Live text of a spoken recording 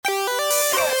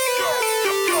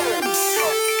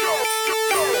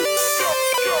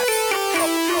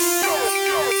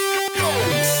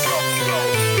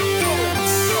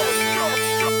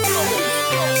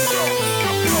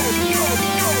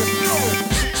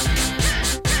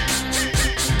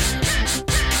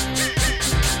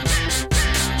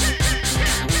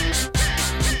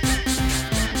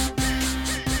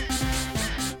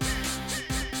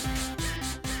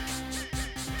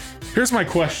Here's my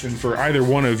question for either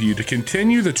one of you to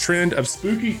continue the trend of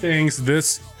spooky things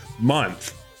this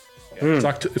month.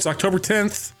 It's October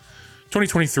 10th,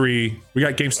 2023. We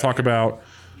got games to talk about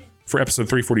for episode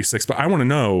 346, but I want to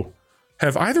know,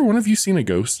 have either one of you seen a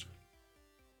ghost?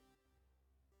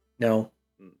 No.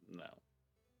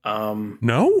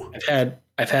 No?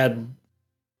 I've had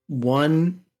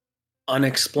one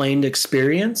unexplained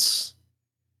experience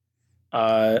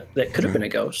that could have been a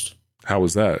ghost. How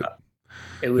was that?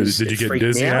 It was. Did you get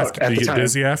dizzy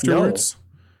afterwards?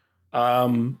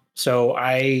 No. So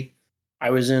I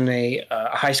was in a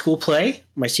high school play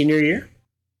my senior year,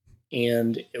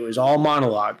 and it was all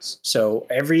monologues. So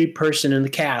every person in the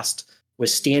cast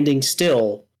was standing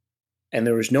still, and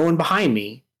there was no one behind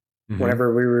me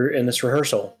whenever we were in this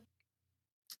rehearsal.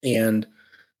 And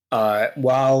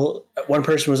while one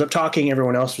person was up talking,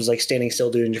 everyone else was like standing still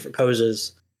doing different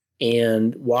poses.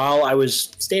 And while I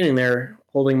was standing there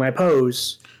holding my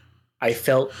pose, I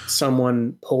felt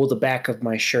someone pull the back of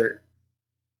my shirt,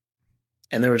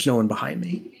 and there was no one behind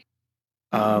me.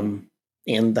 And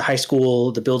the high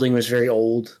school, the building was very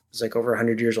old. It was like over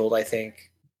 100 years old, I think.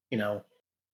 You know,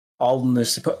 Alden,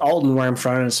 where I'm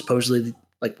from, is supposedly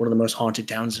like one of the most haunted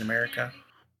towns in America.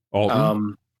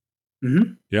 Alton?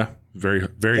 Yeah, very,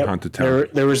 very haunted town.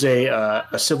 There was a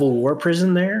Civil War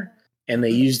prison there, and they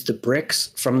used the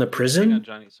bricks from the prison. Hang on,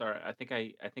 Johnny. Sorry, I think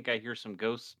I hear some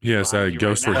ghosts. Yes,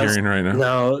 ghost we're hearing right now.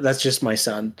 No, that's just my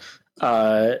son.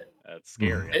 That's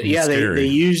scary. Yeah, they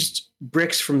used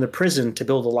bricks from the prison to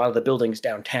build a lot of the buildings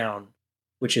downtown,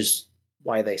 which is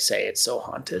why they say it's so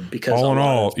haunted. Because all in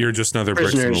all, you're just another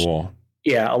bricks in the wall.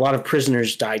 Yeah, a lot of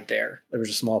prisoners died there. There was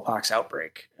a smallpox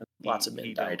outbreak, and lots of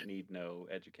men died. Don't need no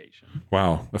education.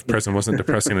 Wow, if prison wasn't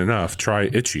depressing enough, try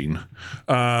itching.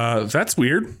 That's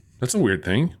weird. That's a weird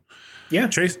thing. Yeah,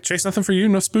 Chase, nothing for you?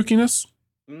 No spookiness?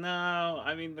 No,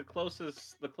 I mean the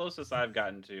closest I've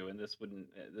gotten to, and this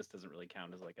doesn't really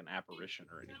count as like an apparition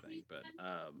or anything, but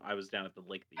I was down at the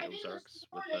Lake of the Ozarks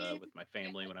with my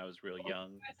family when I was real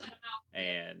young,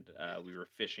 and we were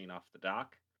fishing off the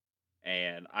dock,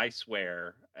 and I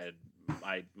swear,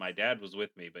 my dad was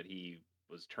with me, but he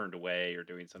was turned away or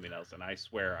doing something else, and I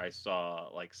swear I saw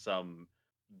like some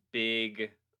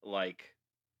big like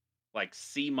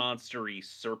sea monstery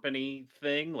serpent-y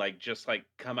thing just like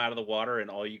come out of the water, and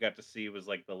all you got to see was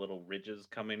like the little ridges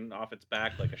coming off its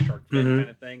back like a shark fin kind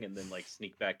of thing, and then like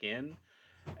sneak back in,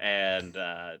 and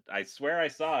I swear I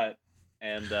saw it,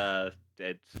 and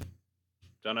it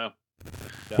don't know.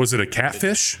 Was it a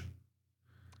catfish?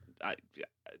 I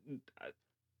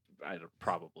don't,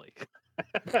 probably.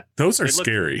 Those are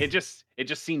scary. It just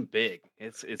seemed big.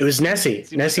 It was Nessie.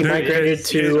 Nessie migrated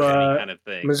to kind of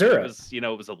thing. Missouri.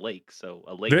 It was a lake, so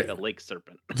a lake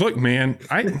serpent. Look, man,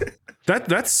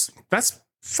 that's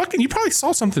fucking. You probably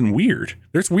saw something weird.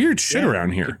 There's weird shit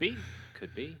around here.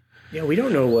 Could be. Yeah, we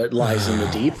don't know what lies in the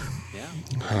deep. Yeah.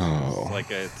 Oh.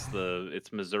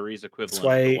 It's Missouri's equivalent. That's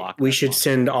why we should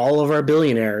send all of our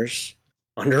billionaires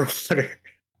underwater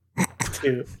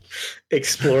to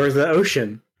explore the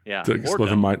ocean. Yeah, they could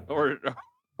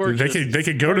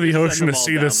go to the ocean to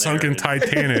see the sunken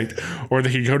Titanic, or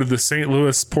they could go to the St.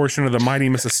 Louis portion of the mighty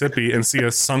Mississippi and see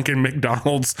a sunken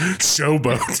McDonald's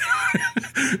showboat,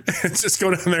 and just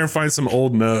go down there and find some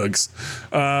old nugs.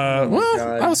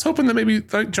 I was hoping that maybe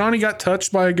Johnny got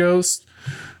touched by a ghost,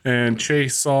 and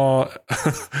Chase saw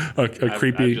a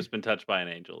creepy. I've just been touched by an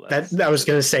angel. I was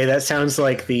going to say that sounds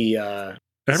like the.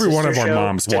 Every one of our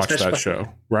moms watched that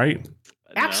show, right?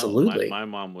 Absolutely. No, my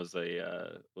mom was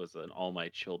an All My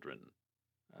Children.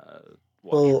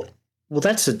 Well,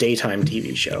 that's a daytime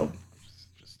TV show.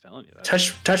 Just telling you that.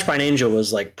 Touched by an Angel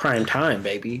was like prime time,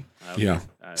 baby.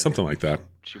 Something like that.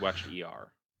 She watched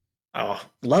ER. Oh,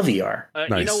 love ER.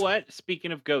 Nice. You know what?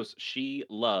 Speaking of ghosts, she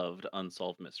loved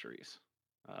Unsolved Mysteries.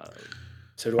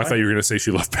 So do I. I thought you were going to say she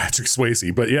loved Patrick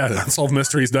Swayze, but yeah, Unsolved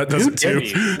Mysteries, that does it too.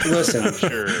 Listen, I'm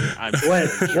sure.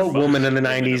 What woman in the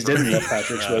 90s didn't love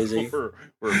Patrick Swayze?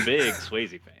 We're big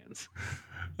Swayze fans.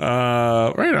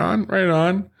 Right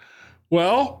on.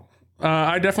 Well,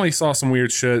 I definitely saw some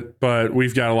weird shit, but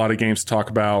we've got a lot of games to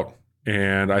talk about,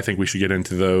 and I think we should get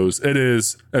into those. It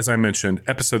is, as I mentioned,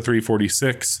 episode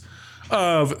 346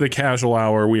 of the Casual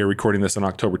Hour. We are recording this on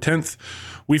October 10th.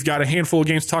 We've got a handful of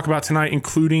games to talk about tonight,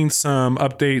 including some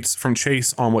updates from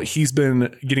Chase on what he's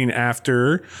been getting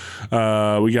after.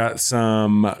 We got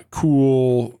some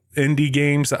cool indie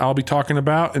games that I'll be talking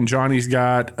about, and Johnny's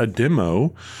got a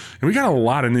demo, and we got a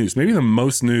lot of news, maybe the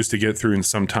most news to get through in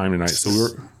some time tonight. So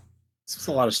there's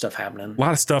a lot of stuff happening.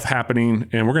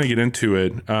 And we're going to get into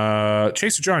it.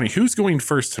 Chase or Johnny, who's going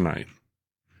first tonight?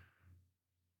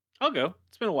 I'll go.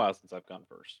 It's been a while since I've gone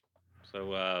first.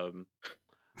 So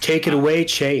Take it away,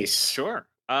 Chase. sure.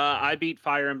 I beat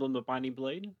Fire Emblem: The Binding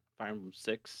Blade, Fire Emblem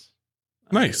 6.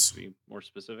 Nice. To be more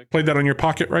specific. Played that on your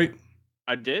Pocket, right?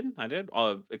 I did.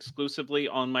 Exclusively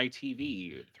on my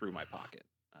TV through my Pocket,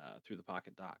 through the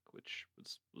Pocket Dock, which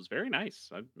was very nice.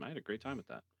 I had a great time with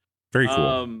that. Very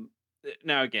cool.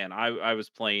 Now again, I was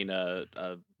playing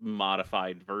a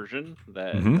modified version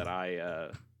that Mhm. that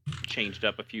I changed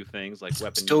up a few things like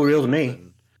weapon. Still real to me.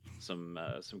 And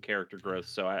some character growth.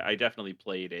 So I definitely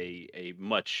played a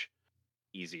much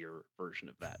easier version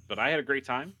of that. But I had a great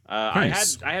time.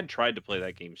 Nice. I had tried to play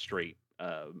that game straight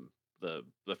the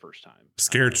first time.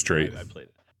 Scared straight. I played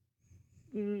it.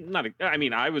 I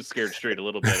mean, I was scared straight a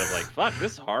little bit of like, fuck,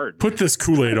 this is hard. Put this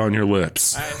Kool-Aid on your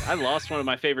lips. I lost one of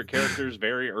my favorite characters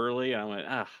very early. And I went,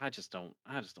 I just don't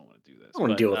want to do this. I don't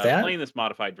want to deal with that. Playing this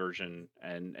modified version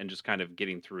and just kind of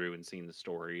getting through and seeing the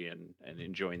story and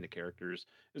enjoying the characters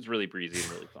is really breezy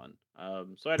and really fun.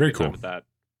 So I had a Very good time cool. with that.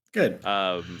 Good.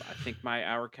 I think my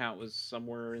hour count was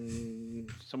somewhere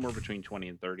between 20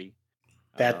 and 30.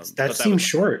 That but seems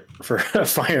short for a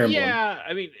Fire Emblem. Yeah,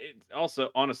 I mean,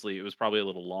 honestly, it was probably a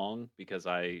little long because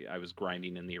I was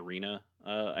grinding in the arena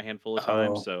a handful of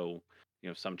times. So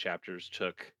some chapters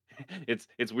took.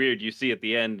 It's weird. You see at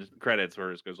the end credits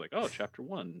where it goes like, oh, chapter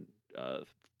 1,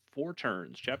 4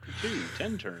 turns. Chapter 2,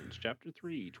 10 turns. Chapter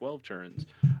 3, 12 turns.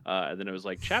 And then it was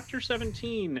like chapter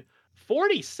 17,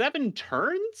 47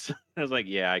 turns. I was like,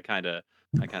 yeah, I kind of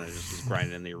just was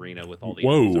grinding in the arena with all the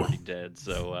enemies already dead.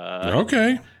 So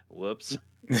okay. Whoops.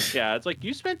 Yeah, it's like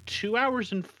you spent 2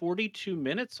 hours and 42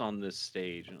 minutes on this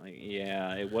stage. And like,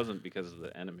 yeah, it wasn't because of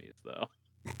the enemies though.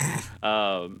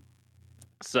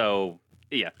 So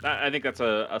yeah, I think that's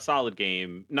a solid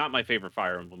game. Not my favorite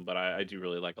Fire Emblem, but I do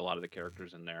really like a lot of the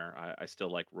characters in there. I still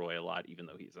like Roy a lot, even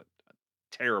though he's a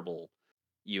terrible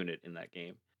unit in that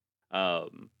game.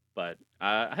 But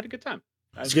I had a good time.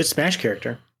 He's a good Smash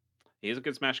character. He's a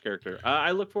good Smash character.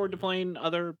 I look forward to playing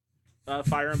other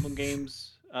Fire Emblem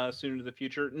games soon into the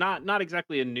future. Not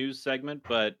exactly a news segment,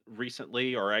 but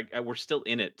recently, or we're still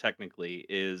in it technically,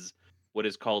 is what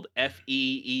is called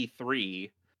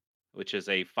FEE3, which is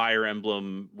a Fire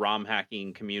Emblem ROM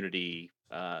hacking community,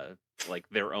 like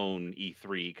their own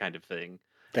E3 kind of thing.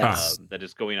 That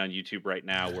is going on YouTube right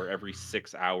now, where every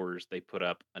 6 hours they put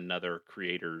up another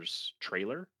creator's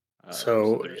trailer.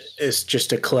 So it's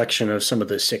just a collection of some of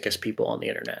the sickest people on the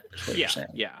internet. Is what you're saying.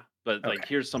 Yeah. But like,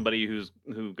 here's somebody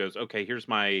who goes, okay, here's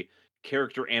my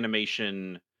character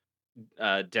animation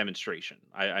demonstration.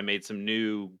 I made some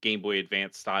new Game Boy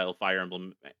Advance style Fire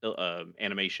Emblem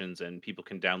animations, and people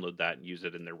can download that and use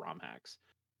it in their ROM hacks.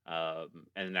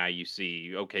 And now you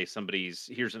see, okay,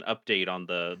 here's an update on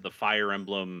the Fire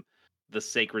Emblem, the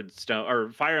Sacred Stone,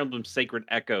 or Fire Emblem Sacred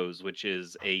Echoes, which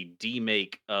is a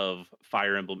demake of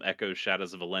Fire Emblem Echoes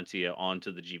Shadows of Valentia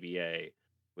onto the GBA,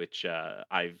 which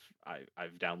I've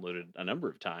downloaded a number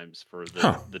of times for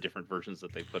the different versions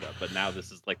that they put up. But now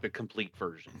this is like the complete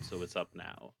version, so it's up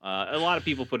now. A lot of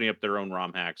people putting up their own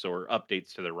ROM hacks or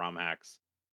updates to their ROM hacks,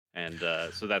 and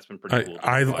so that's been pretty cool.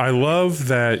 I love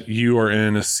that you are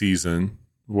in a season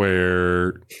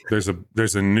where there's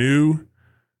a new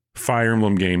Fire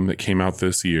Emblem game that came out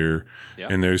this year,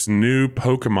 and there's new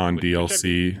Pokemon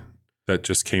DLC that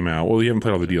just came out. Well, you haven't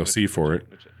played all the DLC for it.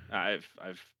 I've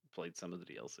played some of the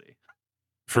DLC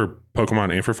for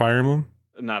Pokemon and for Fire Emblem.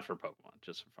 Not for Pokemon,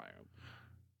 just for Fire Emblem.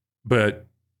 But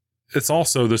it's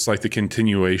also this like the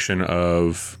continuation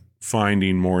of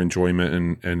finding more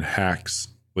enjoyment and hacks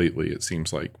lately. It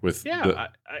seems like with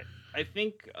I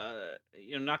think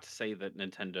not to say that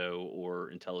Nintendo or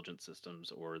Intelligent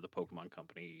Systems or the Pokemon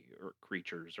Company or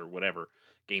Creatures or whatever,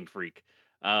 Game Freak,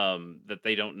 that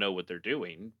they don't know what they're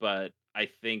doing, but I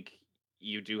think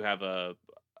you do have a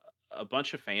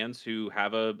bunch of fans who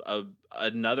have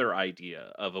another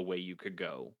idea of a way you could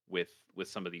go with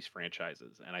some of these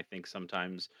franchises, and I think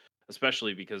sometimes,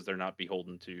 especially because they're not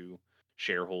beholden to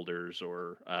shareholders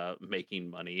or making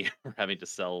money or having to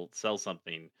sell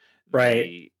something, right?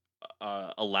 They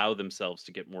allow themselves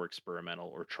to get more experimental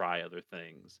or try other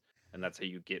things, and that's how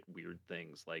you get weird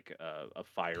things like a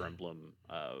Fire Emblem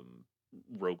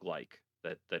roguelike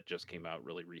that just came out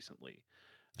really recently.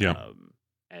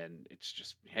 And it's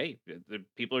just, hey, the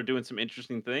people are doing some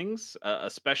interesting things,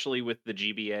 especially with the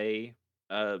GBA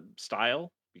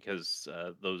style, because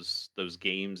those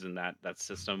games and that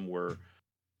system were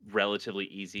relatively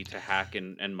easy to hack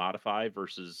and modify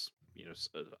versus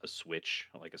a Switch,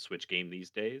 like a Switch game these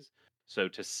days. So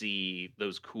to see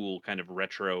those cool kind of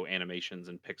retro animations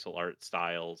and pixel art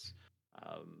styles,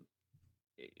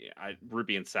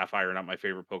 Ruby and Sapphire are not my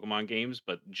favorite Pokemon games,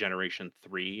 but Generation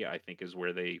 3 I think is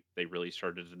where they really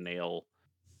started to nail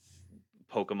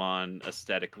Pokemon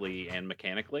aesthetically and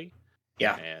mechanically.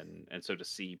 Yeah. And so to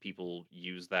see people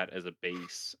use that as a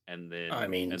base and then I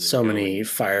mean, and then so go many and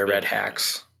Fire build Red from it.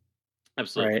 hacks.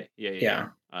 Absolutely. Right. Yeah.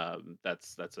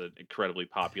 That's an incredibly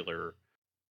popular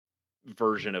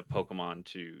version of Pokemon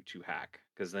to hack,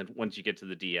 because then once you get to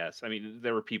the DS, I mean,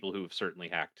 there were people who have certainly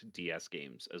hacked DS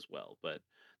games as well, but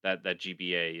that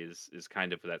GBA is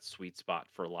kind of that sweet spot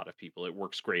for a lot of people. It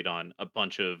works great on a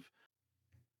bunch of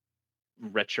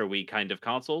retro-y kind of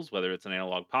consoles, whether it's an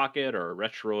Analog Pocket or a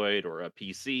Retroid or a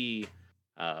PC.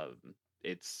 Um,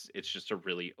 it's just a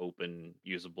really open,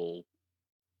 usable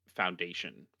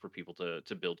foundation for people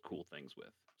to build cool things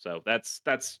with. So that's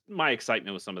my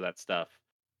excitement with some of that stuff.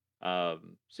 So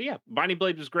yeah, Binding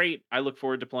Blade was great. I look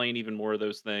forward to playing even more of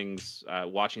those things.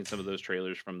 Watching some of those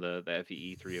trailers from the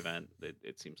FEE3 event.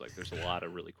 It seems like there's a lot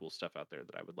of really cool stuff out there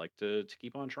that I would like to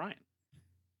keep on trying.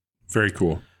 Very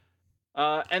cool.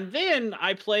 And then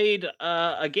I played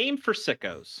a game for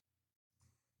sickos,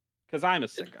 because I'm a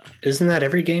sicko. Isn't that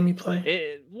every game you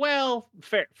play? Well,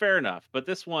 fair enough. But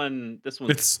this one's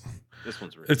really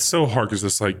It's so hard because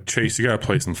it's like, Chase, you got to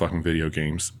play some fucking video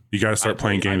games. You got to start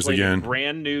playing games again.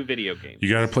 Brand new video games. You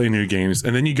got to play new games,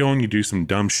 and then you go and you do some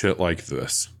dumb shit like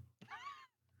this.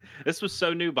 This was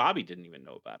so new, Bobby didn't even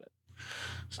know about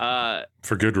it.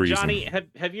 For good reason. Johnny,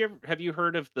 have you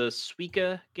heard of the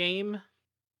Suika game?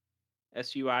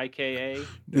 Suika?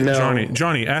 No.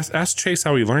 Johnny, ask Chase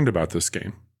how he learned about this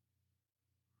game.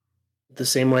 The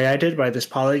same way I did by this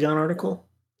Polygon article?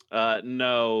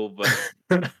 No,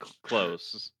 but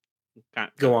close.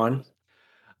 Go on.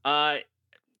 I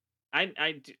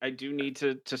do need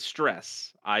to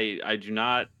stress, I do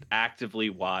not actively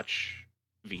watch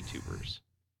VTubers,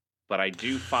 but I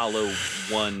do follow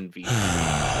one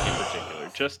VTuber in particular,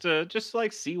 just to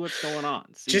like see what's going on.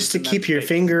 Just to keep your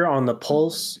finger on the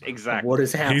pulse. Exactly. Of what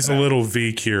is happening. He's a little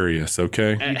V curious,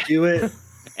 okay? You do it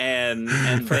and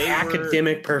for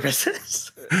academic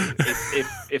purposes.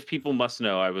 If people must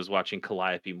know, I was watching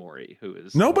Calliope Mori, who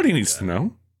is nobody needs to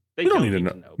know. They we don't need to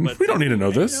know. But we don't need to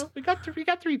know this. We got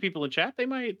three people in chat. They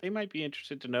might be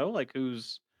interested to know, like,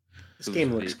 This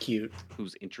game looks cute.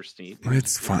 Who's interesting.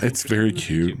 It's fun. It's very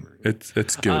cute.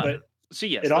 It's good. But so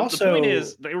yes, the point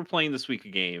is they were playing this week a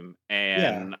game,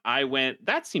 and I went,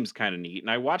 that seems kind of neat,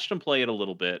 and I watched them play it a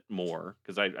little bit more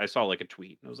because I saw like a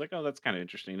tweet and I was like, oh, that's kind of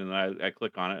interesting, and then I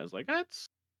click on it. I was like, that's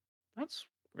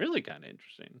really kind of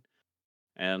interesting,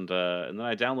 and then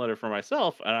I downloaded it for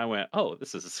myself, and I went, oh,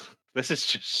 this is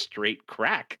just straight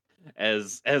crack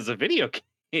as a video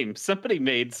game. Somebody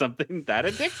made something that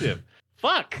addictive.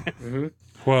 Fuck. Mm-hmm.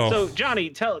 Well, so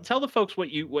Johnny, tell the folks what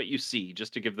you see,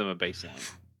 just to give them a baseline.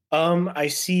 I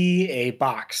see a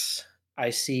box. I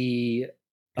see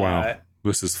wow,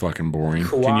 this is fucking boring.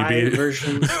 Kawaii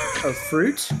versions of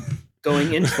fruit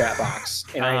going into that box,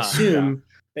 and I assume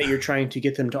that you're trying to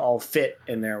get them to all fit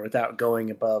in there without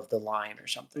going above the line or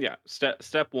something. Yeah.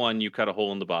 Step 1, you cut a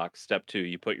hole in the box. Step 2,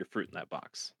 you put your fruit in that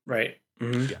box. Right.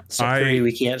 Mm-hmm. Yeah. Step 3,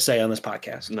 we can't say on this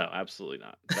podcast. No, absolutely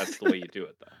not. That's the way you do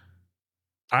it, though.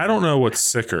 I don't know what's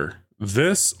sicker,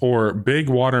 this or Big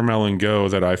Watermelon Go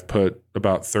that I've put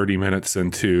about 30 minutes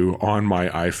into on my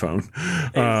iPhone.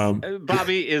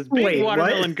 Bobby, is Big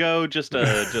Watermelon Go just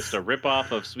a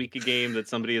ripoff of Suika game that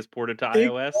somebody has ported to Big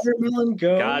iOS? Watermelon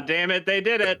Go. God damn it, they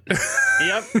did it.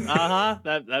 Yep.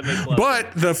 That makes a lot but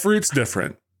of sense. the fruit's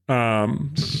different. Okay.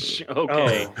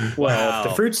 Oh, well, if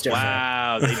the fruit's different.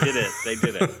 Wow, they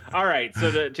did it. All right.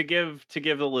 So to give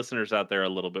the listeners out there a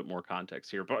little bit more context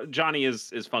here, but Johnny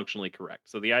is functionally correct.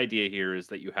 So the idea here is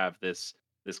that you have this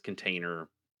container,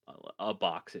 a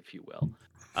box, if you will,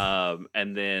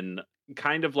 and then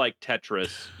kind of like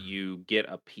Tetris, you get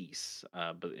a piece,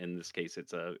 but in this case,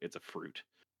 it's a fruit.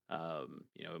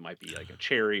 It might be like a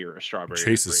cherry or a strawberry.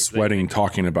 Chase is sweating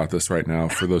talking about this right now.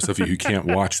 For those of you who can't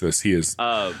watch this, he is.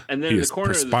 And then in the corner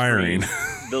perspiring. of the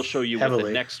screen, they'll show you what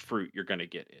the next fruit you're going to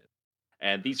get is.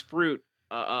 And these fruit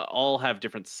all have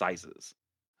different sizes.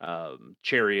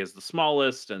 Cherry is the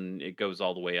smallest, and it goes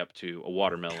all the way up to a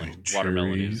watermelon. Okay,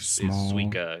 watermelon is small.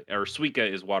 Suika, or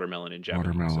Suika is watermelon in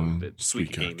Japanese. Watermelon, so the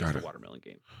Suika game is the watermelon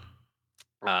game.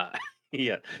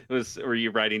 Yeah, were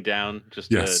you writing down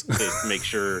just to make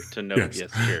sure to note? Yes,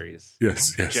 cherries.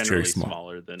 Yes, generally cherry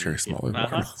smaller than smaller.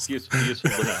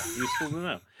 Useful to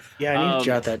know. Yeah, I need to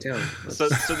jot that down. So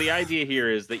the idea here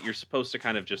is that you're supposed to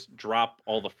kind of just drop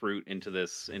all the fruit into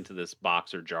this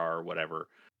box or jar or whatever,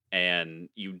 and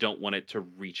you don't want it to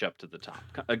reach up to the top.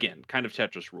 Again, kind of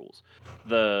Tetris rules.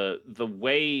 The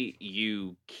way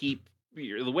you keep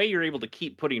the way you're able to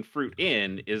keep putting fruit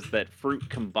in is that fruit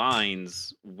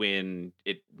combines when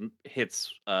it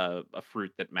hits a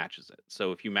fruit that matches it.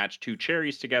 So if you match two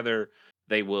cherries together,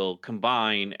 they will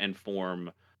combine and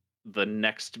form the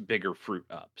next bigger fruit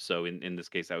up. So in this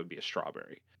case, that would be a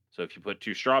strawberry. So if you put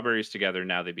two strawberries together,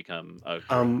 now they become a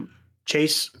grape.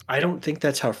 Chase, I don't think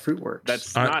that's how fruit works.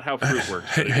 That's not how fruit works,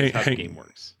 but it is how the game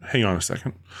works. Hang on a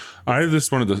second. I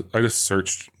just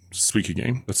searched Suika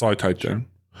game. That's all I typed in.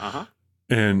 Uh-huh.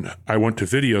 And I went to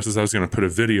videos as I was going to put a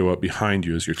video up behind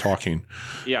you as you're talking.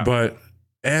 Yeah. But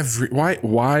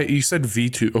why you said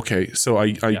V2? Okay, so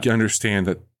I understand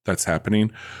that that's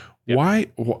happening. Yeah.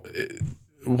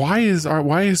 Why is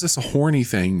this a horny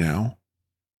thing now,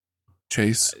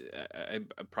 Chase?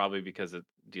 Probably because it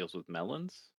deals with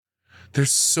melons.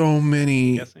 There's so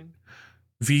many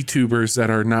VTubers that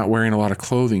are not wearing a lot of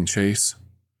clothing, Chase.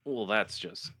 Well, that's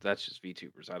just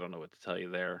VTubers. I don't know what to tell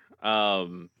you there.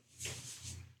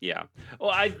 Yeah.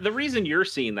 Well, the reason you're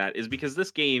seeing that is because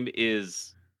this game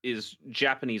is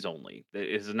Japanese only.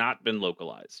 It has not been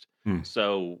localized.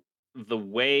 So the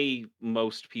way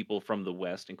most people from the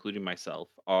West, including myself,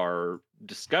 are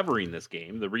discovering this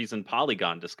game, the reason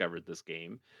Polygon discovered this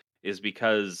game is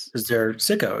because they're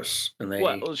sickos, and they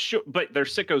sure, but they're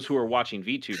sickos who are watching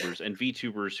VTubers and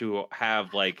VTubers who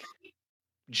have like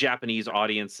Japanese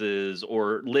audiences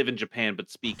or live in Japan but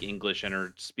speak English and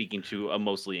are speaking to a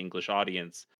mostly English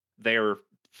audience. They're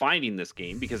finding this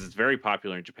game because it's very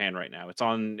popular in Japan right now. It's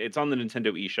on the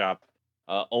Nintendo eShop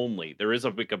only. There is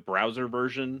a browser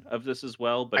version of this as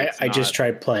well, but I just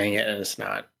tried playing it and it's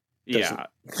not. It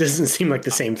doesn't seem like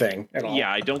the same thing at all.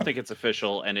 Yeah, I don't think it's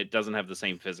official, and it doesn't have the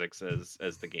same physics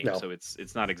as the game, so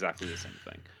it's not exactly the same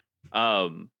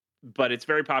thing. But it's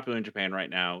very popular in Japan right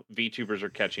now. VTubers are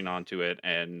catching on to it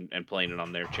and playing it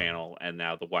on their channel, and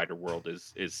now the wider world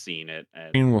is seeing it.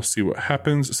 And we'll see what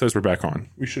happens. It says we're back on.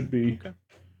 We should be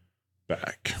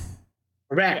back.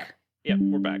 We're back. Yeah,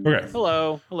 we're back. Okay.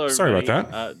 Hello, everybody. Sorry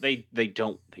about that. They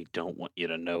don't want you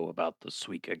to know about the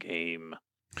Suika game.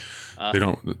 They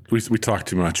don't. We talked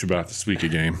too much about the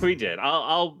Suika game. We did.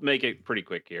 I'll make it pretty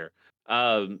quick here.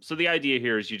 So the idea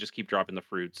here is you just keep dropping the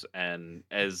fruits, and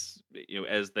as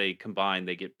they combine,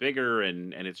 they get bigger,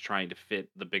 and it's trying to fit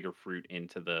the bigger fruit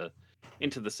into the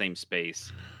same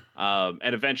space.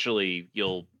 And eventually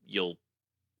you'll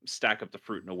stack up the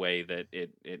fruit in a way that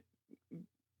it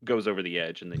goes over the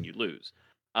edge, and then you lose.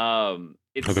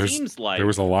 Seems like there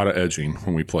was a lot of edging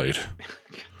when we played.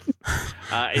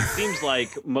 It seems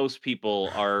like most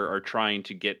people are trying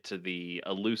to get to the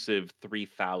elusive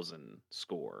 3,000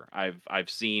 score. I've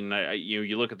seen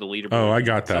you look at the leaderboard. Oh, I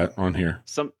got that on here.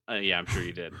 Yeah, I'm sure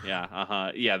you did.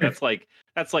 Yeah, yeah. That's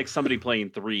like somebody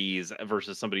playing threes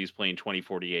versus somebody who's playing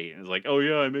 2048, and it's like, oh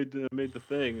yeah, I made the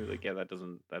thing. It's like, yeah,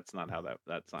 that's not how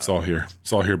that's not. It's all here.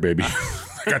 It's all here, baby.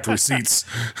 I got the receipts.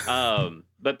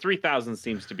 But 3,000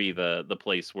 seems to be the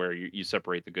place where you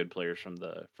separate the good players from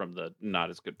the not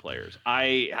as good players.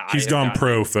 He's gone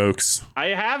pro, folks. I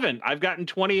haven't. I've gotten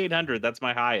 2,800. That's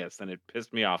my highest, and it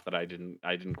pissed me off that I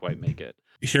didn't quite make it.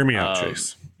 Hear me out,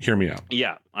 Chase. Hear me out.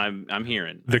 Yeah, I'm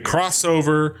hearing the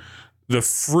crossover, the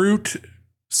fruit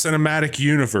cinematic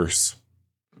universe.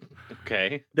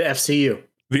 Okay. The FCU.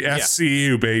 The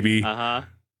FCU, baby. Uh-huh.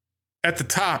 At the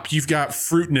top, you've got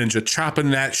Fruit Ninja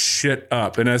chopping that shit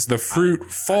up, and as the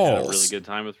fruit falls, I had a really good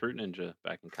time with Fruit Ninja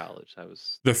back in college.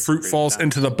 The fruit falls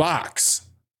into the box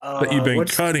that you've been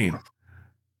cutting.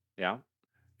 Yeah,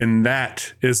 and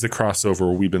that is the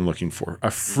crossover we've been looking for: a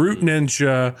Fruit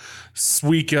Ninja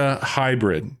Suika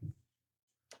hybrid.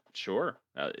 Sure,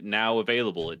 now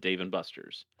available at Dave &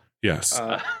 Buster's. Yes,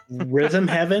 Rhythm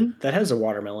Heaven that has a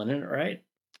watermelon in it, right?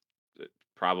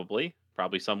 Probably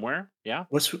somewhere. Yeah.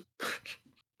 What's with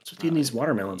eating these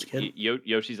watermelons, kid?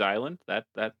 Yoshi's Island that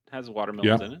has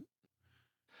watermelons in it.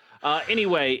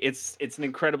 Anyway, it's an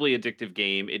incredibly addictive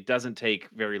game. It doesn't take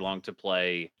very long to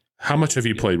play. How much have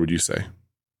you played, would you say?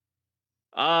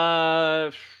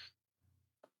 A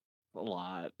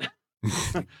lot.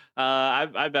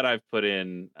 I bet I've put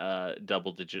in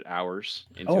double-digit hours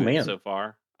into it so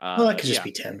far. Well, that could just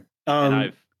be 10.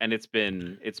 And it's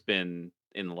been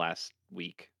in the last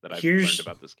week that I've learned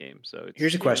about this game. So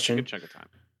here's a question. A good chunk of time.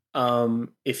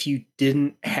 If you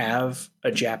didn't have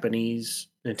a Japanese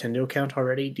Nintendo account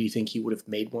already, do you think you would have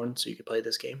made one so you could play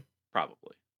this game?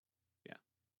 Probably. Yeah.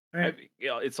 All right.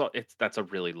 That's a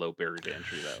really low barrier to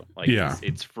entry though. Like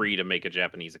it's free to make a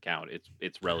Japanese account.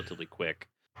 It's relatively quick.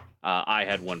 I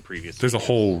had one previously. There's a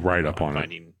whole write-up on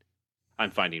it.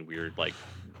 I'm finding weird like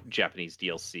Japanese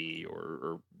DLC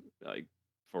or like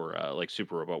for like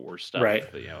Super Robot Wars stuff. Right.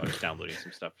 But, I was downloading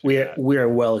some stuff. We are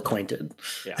well acquainted.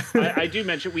 Yeah, I do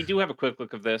mention we do have a quick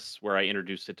look of this where I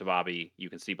introduced it to Bobby. You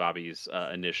can see Bobby's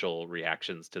initial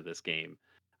reactions to this game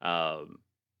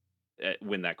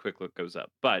when that quick look goes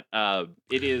up. But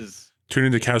it is. Tune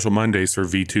into Casual Mondays for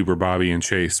VTuber Bobby and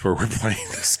Chase, where we're playing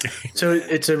this game. So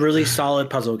it's a really solid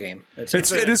puzzle game. It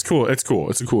is cool. It's cool.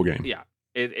 It's a cool game. Yeah,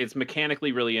 it's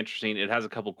mechanically really interesting. It has a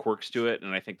couple quirks to it,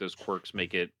 and I think those quirks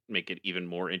make it even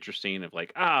more interesting. Of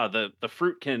like, the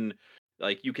fruit can,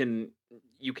 like, you can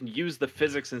use the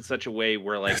physics in such a way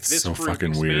where like That's this so fruit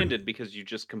fucking expanded weird. because you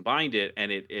just combined it,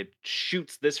 and it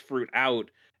shoots this fruit out.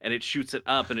 And it shoots it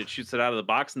up, and it shoots it out of the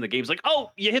box, and the game's like,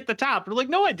 "Oh, you hit the top." And we're like,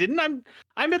 "No, I didn't.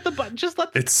 I'm at the button. Just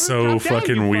let." It's so drop down,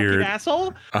 fucking you weird,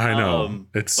 asshole. I know.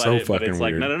 It's so fucking it's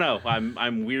weird. like, no.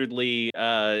 I'm weirdly.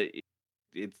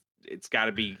 It's got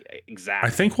to be exact.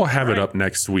 I think we'll have it up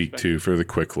next week too for the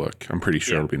quick look. I'm pretty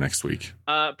sure it'll be next week.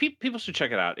 People should check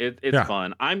it out. It's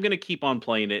fun. I'm gonna keep on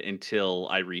playing it until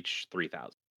I reach 3,000,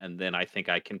 and then I think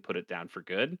I can put it down for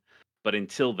good. But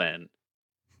until then,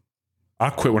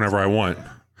 I'll quit whenever I want.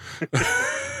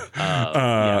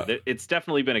 It's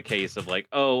definitely been a case of like,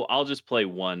 I'll just play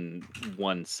one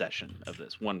session of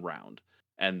this, one round,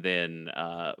 and then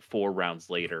 4 rounds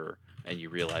later, and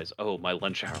you realize, my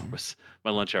lunch hour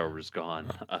was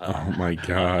gone. Oh my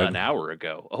god, an hour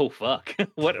ago. Oh fuck,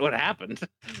 what happened?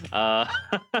 Oh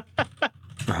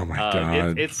my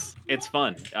god, it's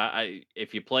fun.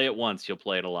 If you play it once, you'll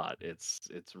play it a lot. It's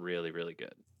really really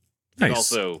good. Nice.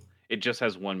 Also, it just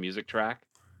has one music track.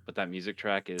 But that music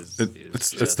track it's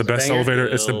the best elevator.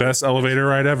 It's the best elevator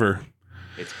ride ever.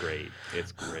 It's great.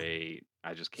 It's great.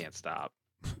 I just can't stop.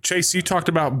 Chase, you talked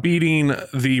about beating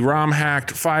the ROM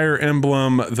hacked Fire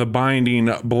Emblem, the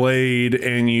Binding Blade,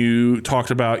 and you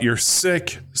talked about your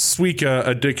sick Suika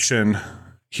addiction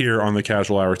here on the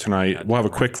Casual Hour tonight. We'll have a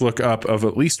quick look up of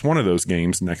at least one of those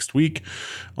games next week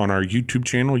on our YouTube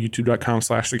channel,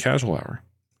 youtube.com/the Casual Hour.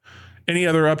 Any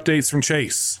other updates from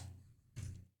Chase?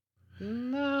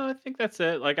 No, I think that's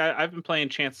it. Like I've been playing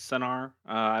Chance of Senar.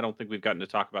 I don't think we've gotten to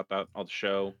talk about that on the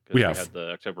show because we had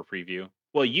the October preview.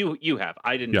 Well, you have.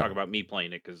 I didn't talk about me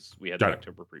playing it because we had the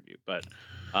October preview. But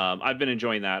I've been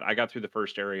enjoying that. I got through the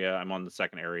first area. I'm on the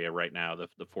second area right now,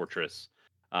 the fortress.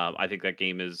 I think that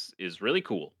game is really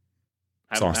cool.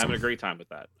 Having a great time with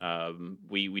that.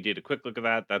 We did a quick look at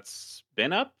that. That's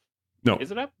been up. No,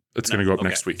 is it up? It's going to go up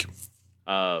next week.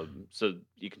 So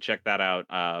you can check that out.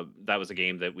 That was a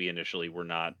game that we initially were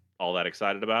not all that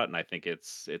excited about, and I think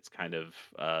it's kind of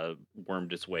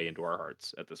wormed its way into our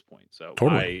hearts at this point. So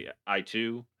totally. I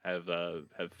too have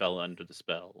fell under the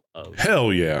spell of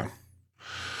hell yeah,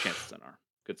 Chance of Senar.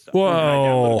 Good stuff.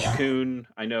 Well, Cocoon.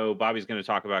 I know Bobby's going to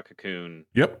talk about Cocoon.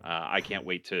 Yep. I can't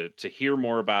wait to hear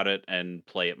more about it and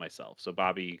play it myself. So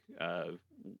Bobby,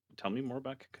 tell me more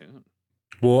about Cocoon.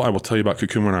 Well, I will tell you about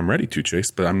Cocoon when I'm ready to,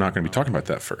 Chase, but I'm not going to be talking about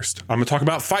that first. I'm going to talk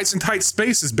about Fights in Tight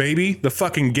Spaces, baby. The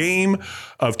fucking game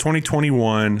of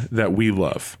 2021 that we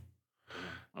love.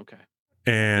 Okay.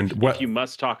 And if you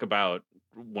must talk about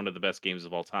one of the best games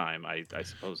of all time, I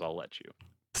suppose I'll let you.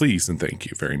 Please and thank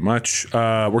you very much.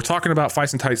 We're talking about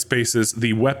Fights in Tight Spaces,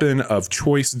 the Weapon of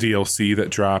Choice DLC that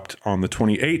dropped on the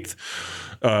 28th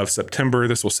of September.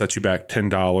 This will set you back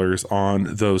 $10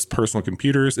 on those personal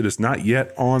computers. It is not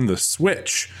yet on the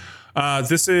Switch.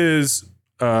 This is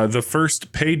the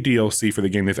first paid DLC for the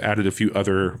game. They've added a few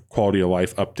other quality of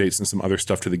life updates and some other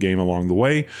stuff to the game along the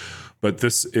way. But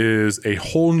this is a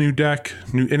whole new deck,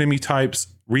 new enemy types,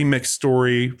 remixed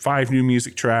story, 5 new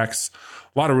music tracks,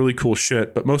 a lot of really cool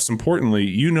shit. But most importantly,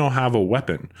 you now have a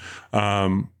weapon.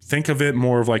 Think of it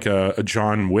more of like a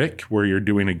John Wick where you're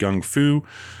doing a gung fu.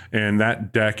 And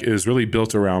that deck is really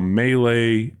built around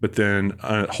melee, but then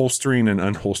holstering and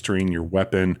unholstering your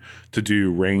weapon to do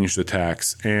ranged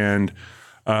attacks. And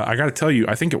I got to tell you,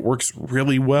 I think it works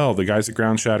really well. The guys at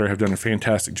Ground Shatter have done a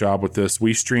fantastic job with this.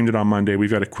 We streamed it on Monday. We've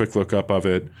got a quick look up of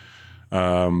it.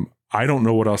 I don't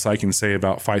know what else I can say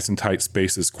about Fights in Tight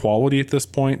Spaces quality at this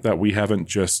point that we haven't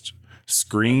just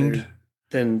screened.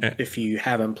 Then if you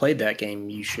haven't played that game,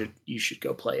 you should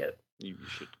go play it. You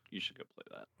should go play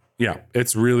that. Yeah,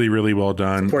 it's really, really well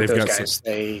done. Support those guys.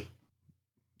 They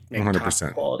make 100%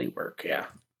 top quality work. Yeah,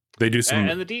 they do some.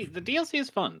 And the DLC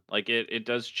is fun. Like it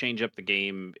does change up the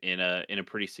game in a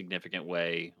pretty significant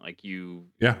way. Like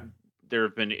there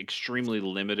have been extremely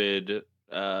limited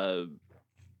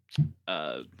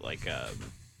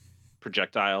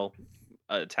projectile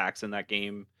attacks in that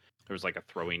game. There was like a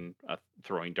throwing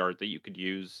dart that you could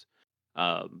use,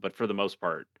 but for the most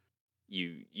part,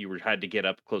 you had to get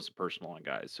up close and personal on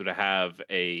guys. So to have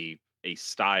a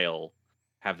style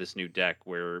have this new deck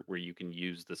where you can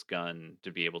use this gun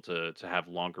to be able to have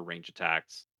longer range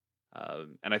attacks.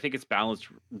 And I think it's balanced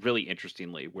really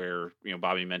interestingly, where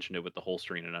Bobby mentioned it with the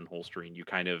holstering and unholstering. You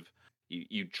kind of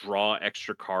you draw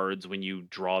extra cards when you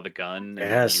draw the gun, and then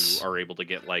you Yes. are able to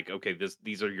get like, okay,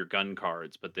 these are your gun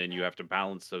cards, but then you have to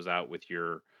balance those out with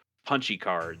your punchy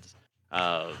cards.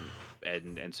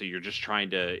 And so you're just trying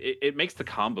to. It makes the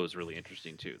combos really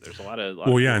interesting too. There's a lot of Well,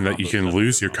 cool yeah, and that you combo can stuff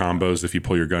lose your goes on with combos if you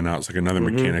pull your gun out. It's like another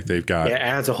Mhm. mechanic they've got. Yeah, it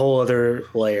adds a whole other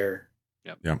layer.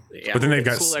 Yep. Yeah. Yeah, But then they've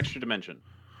that. got Cool extra dimension.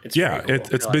 it's yeah, very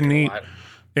cool. it's I like been it a neat. lot.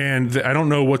 And I don't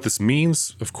know what this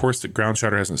means. Of course, the Ground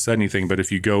Shatter hasn't said anything, but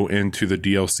if you go into the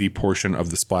DLC portion of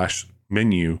the Splash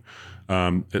menu,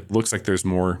 it looks like there's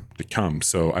more to come.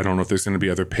 So I don't know if there's going to be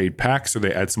other paid packs or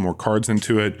they add some more cards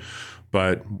into it,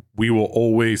 but we will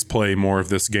always play more of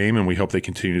this game, and we hope they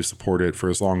continue to support it for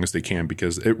as long as they can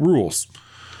because it rules.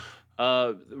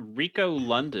 Rico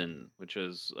London, which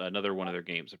is another one of their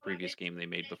games, a previous game they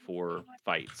made before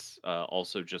Fights,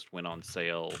 also just went on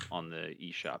sale on the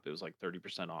eShop. It was like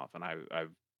 30% off, and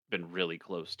I've been really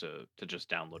close to just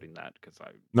downloading that because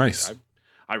Nice.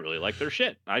 I really like their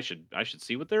shit. I should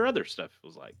see what their other stuff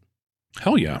was like.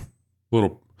 Hell yeah.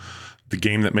 The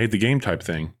game that made the game type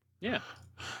thing. Yeah.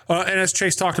 And as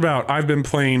Chase talked about, I've been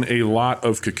playing a lot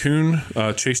of Cocoon.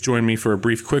 Chase joined me for a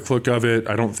brief quick look of it.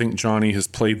 I don't think Johnny has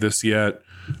played this yet,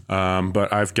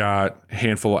 but I've got a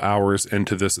handful of hours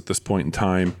into this at this point in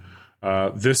time.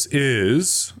 This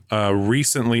is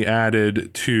recently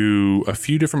added to a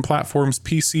few different platforms,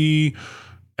 PC,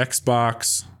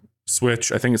 Xbox,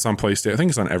 Switch. I think it's on PlayStation. I think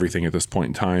it's on everything at this point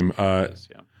in time. Yeah.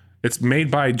 It's made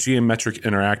by Geometric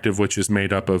Interactive, which is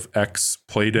made up of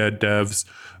ex-Playdead devs.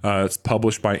 It's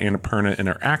published by Annapurna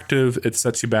Interactive. It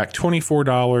sets you back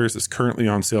 $24. It's currently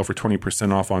on sale for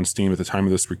 20% off on Steam at the time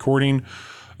of this recording.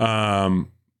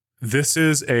 This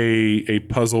is a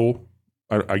puzzle,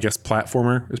 I guess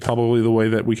platformer is probably the way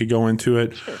that we could go into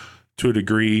it. Sure. To a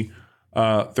degree.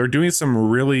 They're doing some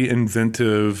really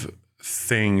inventive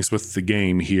things with the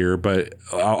game here, but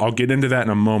I'll get into that in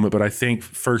a moment. But I think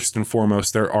first and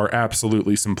foremost, there are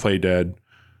absolutely some Playdead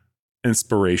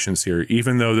inspirations here,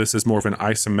 even though this is more of an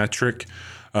isometric,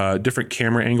 different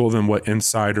camera angle than what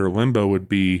Inside or Limbo would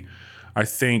be. I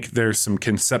think there's some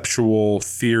conceptual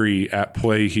theory at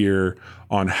play here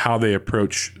on how they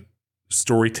approach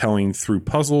storytelling through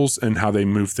puzzles and how they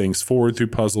move things forward through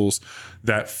puzzles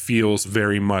that feels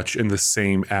very much in the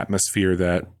same atmosphere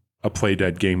that a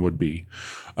Playdead game would be.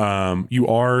 You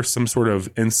are some sort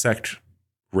of insect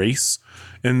race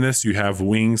in this. You have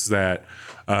wings that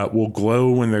will glow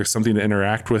when there's something to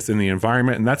interact with in the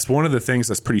environment. And that's one of the things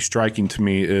that's pretty striking to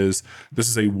me is this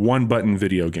is a one button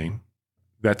video game.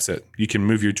 That's it. You can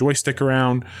move your joystick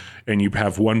around and you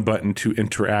have one button to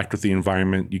interact with the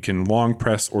environment. You can long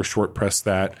press or short press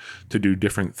that to do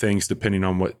different things depending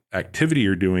on what activity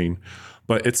you're doing.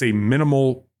 But it's a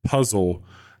minimal puzzle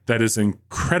that is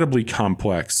incredibly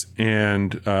complex.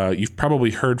 And you've probably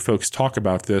heard folks talk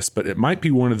about this, but it might be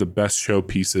one of the best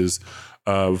showpieces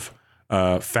of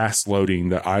fast loading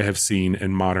that I have seen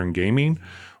in modern gaming,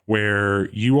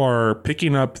 where you are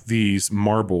picking up these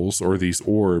marbles or these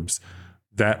orbs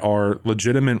that are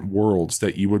legitimate worlds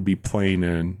that you would be playing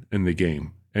in the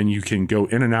game. And you can go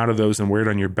in and out of those and wear it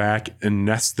on your back and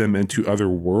nest them into other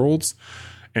worlds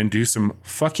and do some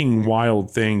fucking wild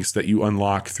things that you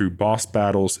unlock through boss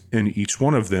battles in each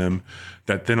one of them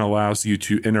that then allows you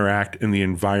to interact in the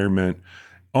environment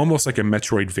almost like a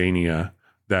Metroidvania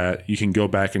that you can go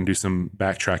back and do some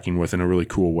backtracking with in a really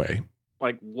cool way.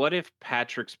 Like, what if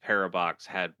Patrick's Parabox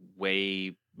had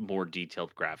way more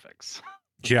detailed graphics?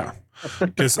 Yeah,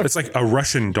 because it's like a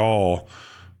Russian doll,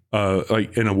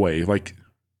 like in a way, like,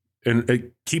 and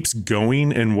it keeps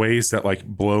going in ways that like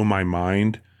blow my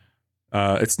mind.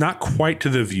 It's not quite to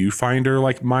the Viewfinder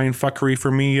like mind fuckery for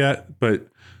me yet, but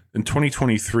in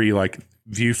 2023, like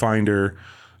Viewfinder,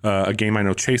 a game I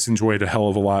know Chase enjoyed a hell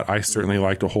of a lot. I certainly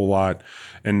liked a whole lot,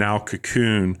 and now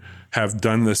Cocoon have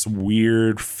done this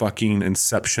weird fucking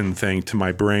Inception thing to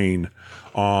my brain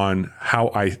on how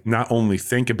I not only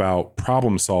think about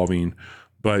problem solving,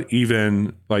 but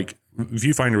even like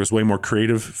Viewfinder was way more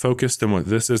creative focused than what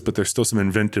this is, but there's still some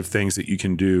inventive things that you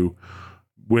can do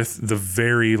with the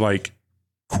very like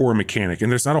core mechanic.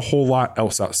 And there's not a whole lot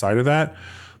else outside of that,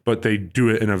 but they do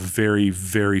it in a very,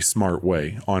 very smart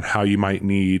way on how you might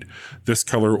need this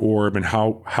color orb and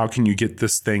how can you get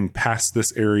this thing past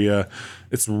this area.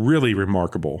 It's really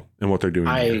remarkable in what they're doing.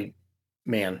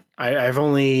 I've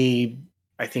only,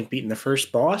 I think, beaten the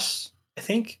first boss. I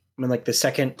think, I mean, like the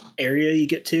second area you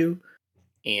get to,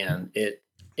 and it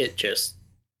just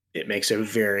it makes a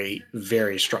very,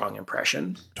 very strong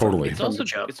impression. Totally. It's From also the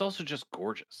jump. it's also just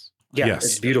gorgeous. Yeah, Yes.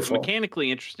 it's beautiful.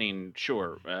 Mechanically interesting,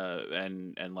 sure,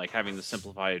 and like having the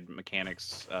simplified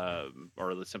mechanics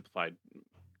or the simplified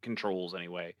controls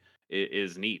anyway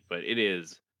is neat. But it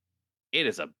is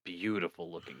a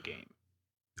beautiful looking game.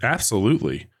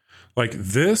 Absolutely. Like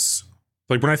this,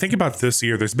 like when I think about this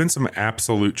year, there's been some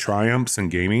absolute triumphs in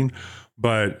gaming,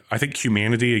 but I think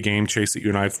Humanity, a game, Chase, that you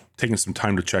and I have taken some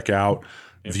time to check out,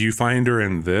 Yep. Viewfinder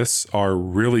and this are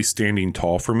really standing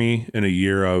tall for me in a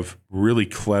year of really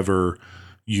clever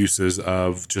uses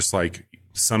of just like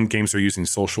some games are using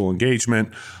social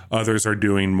engagement. Others are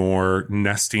doing more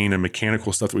nesting and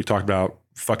mechanical stuff that we talked about.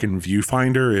 Fucking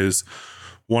Viewfinder is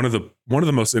one of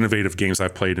the most innovative games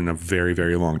I've played in a very,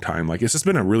 very long time. Like it's just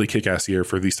been a really kick-ass year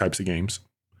for these types of games.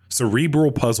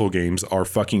 Cerebral puzzle games are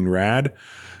fucking rad.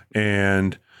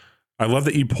 And I love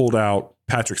that you pulled out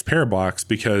Patrick's Parabox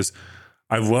because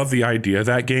I love the idea of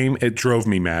that game. It drove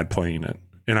me mad playing it.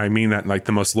 And I mean that in like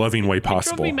the most loving way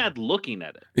possible. It drove me mad looking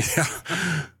at it. Yeah.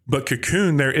 But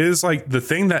Cocoon, there is like the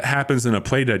thing that happens in a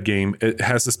Playdead game, it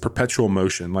has this perpetual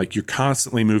motion. Like you're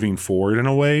constantly moving forward in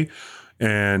a way.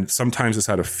 And sometimes it's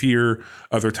out of fear,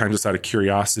 other times it's out of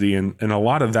curiosity. And a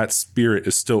lot of that spirit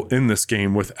is still in this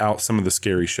game without some of the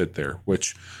scary shit there,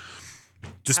 which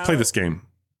just play this game.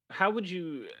 How would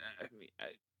you,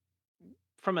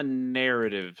 from a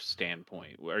narrative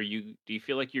standpoint, do you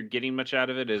feel like you're getting much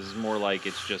out of it? Is it more like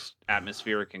it's just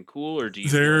atmospheric and cool, or do you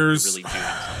feel like you're really doing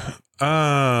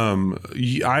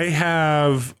something? I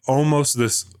have almost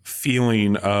this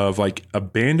feeling of like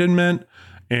abandonment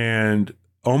and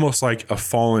almost like a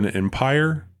fallen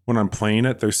empire when I'm playing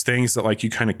it. There's things that like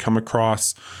you kind of come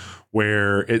across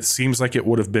where it seems like it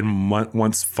would have been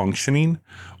once functioning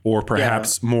or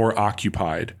perhaps more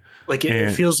occupied. Like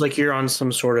it feels like you're on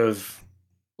some sort of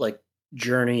like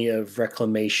journey of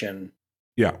reclamation.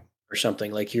 Yeah. Or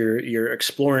something. Like you're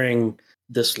exploring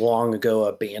this long ago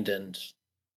abandoned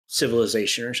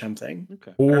civilization or something.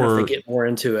 Okay. I don't know if Or I get more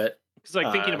into it. Because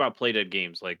like thinking about Playdead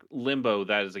games, like Limbo,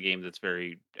 that is a game that's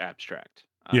very abstract.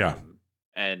 Yeah.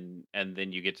 And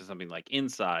then you get to something like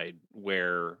Inside,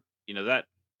 where that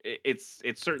it's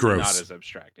certainly Gross. not as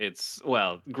abstract. It's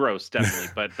gross definitely,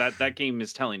 but that game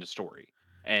is telling a story,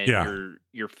 and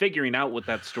you're figuring out what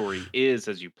that story is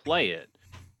as you play it.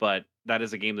 But that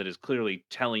is a game that is clearly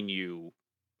telling you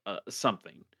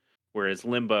something. Whereas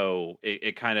Limbo,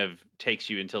 it kind of takes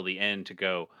you until the end to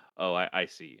go, oh, I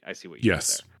see what you did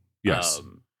yes. there. Yes.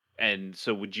 And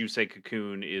so would you say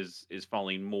Cocoon is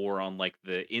falling more on like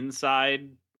the inside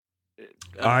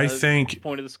I think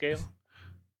point of the scale?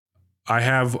 I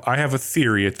have a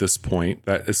theory at this point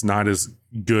that it's not as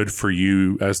good for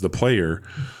you as the player,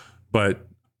 but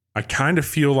I kind of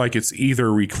feel like it's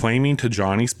either reclaiming, to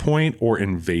Johnny's point, or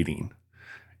invading.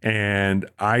 And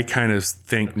I kind of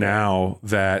think now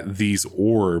that these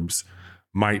orbs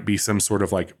might be some sort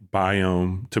of like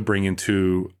biome to bring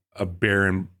into a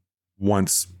barren,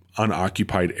 once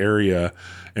unoccupied area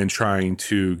and trying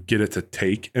to get it to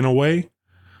take in a way.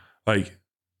 Like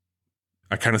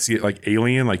I kind of see it like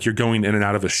Alien, like you're going in and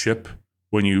out of a ship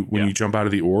when you jump out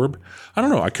of the orb. I don't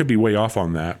know. I could be way off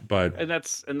on that, but and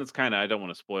that's kind of, I don't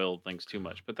want to spoil things too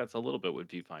much, but that's a little bit what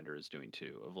Viewfinder is doing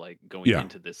too, of like going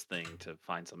into this thing to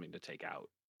find something to take out.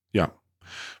 Yeah,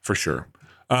 for sure.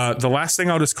 The last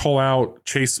thing I'll just call out,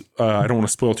 Chase, I don't want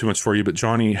to spoil too much for you, but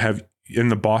Johnny, in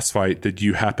the boss fight, did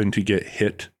you happen to get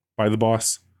hit by the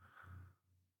boss?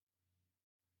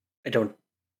 I don't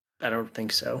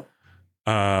think so.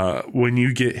 When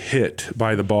you get hit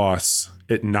by the boss,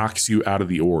 it knocks you out of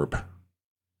the orb.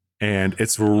 And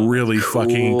it's really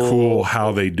fucking cool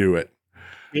how they do it.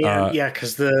 Yeah,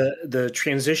 because the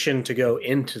transition to go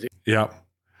into the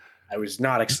I was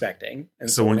not expecting. And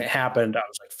so when it happened, I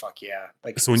was like, fuck yeah.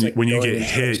 Like so when you get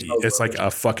hit, it's like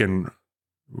a fucking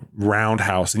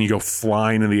roundhouse and you go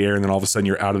flying in the air and then all of a sudden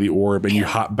you're out of the orb and you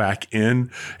hop back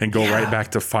in and go right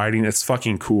back to fighting. It's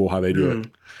fucking cool how they do it.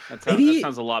 That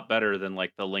sounds a lot better than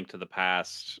like the Link to the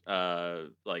Past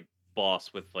like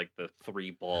boss with like the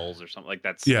 3 balls or something, like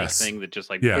that snake thing that just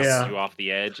like pushes you off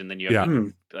the edge and then you have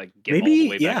to like get all the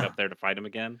way back up there to fight him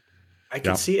again. I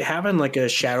can see it having like a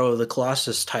Shadow of the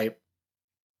Colossus type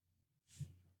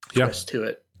twist to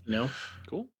it,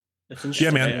 Cool. Yeah,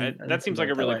 man. That seems like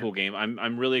a really cool game.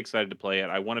 I'm really excited to play it.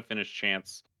 I want to finish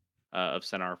Chants of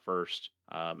Sennar first,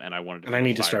 and I wanted to. And I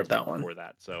need to start that one before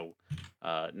that. So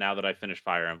now that I finished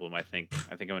Fire Emblem, I think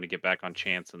I'm going to get back on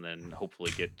Chants and then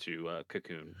hopefully get to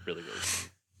Cocoon really soon.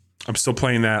 I'm still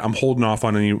playing that. I'm holding off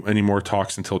on any more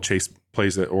talks until Chase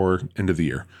plays it or end of the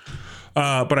year.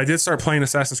 But I did start playing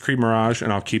Assassin's Creed Mirage,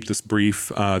 and I'll keep this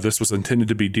brief. This was intended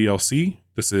to be DLC.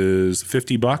 This is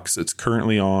 $50. It's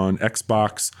currently on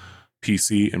Xbox,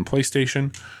 PC, and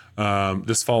PlayStation.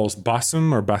 This follows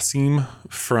Basim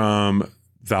from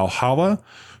Valhalla,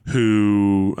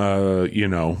 who,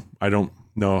 I don't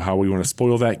know how we want to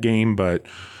spoil that game, but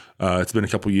it's been a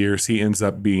couple years. He ends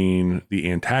up being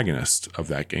the antagonist of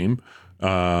that game.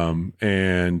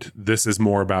 And this is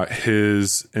more about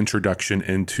his introduction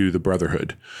into the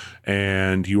Brotherhood.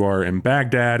 And you are in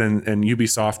Baghdad, and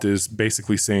Ubisoft is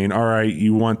basically saying, all right,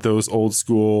 you want those old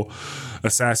school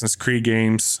Assassin's Creed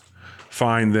games?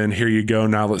 Fine, then here you go.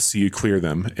 Now let's see you clear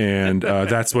them. And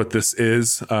that's what this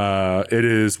is. It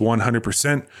is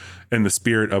 100% in the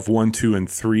spirit of 1, 2, and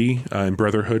 3, and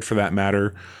Brotherhood for that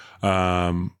matter.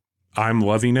 I'm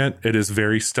loving it. It is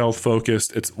very stealth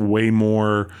focused. It's way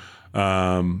more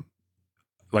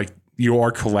like you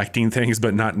are collecting things,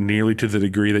 but not nearly to the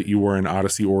degree that you were in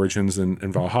Odyssey Origins and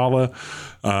Valhalla.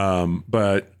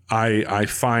 But I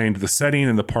find the setting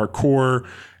and the parkour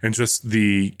and just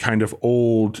the kind of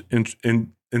old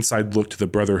inside look to the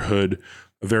Brotherhood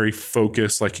very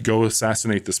focused, like go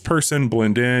assassinate this person,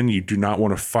 blend in. You do not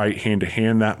want to fight hand to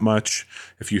hand that much.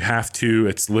 If you have to,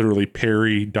 it's literally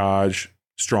parry, dodge,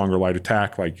 strong or light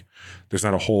attack. Like there's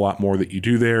not a whole lot more that you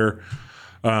do there.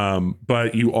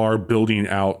 But you are building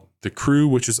out the crew,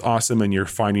 which is awesome. And you're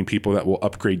finding people that will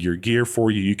upgrade your gear for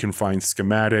you. You can find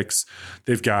schematics.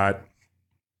 They've got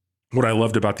what I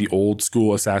loved about the old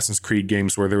school Assassin's Creed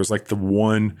games where there was like the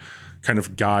one kind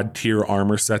of god tier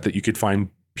armor set that you could find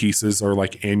pieces or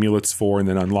like amulets for and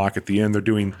then unlock at the end. They're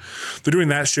doing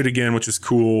that shit again, which is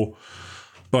cool.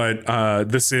 But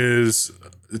this is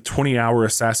a 20-hour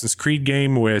Assassin's Creed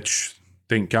game, which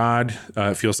thank God,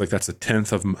 it feels like that's a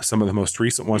tenth of some of the most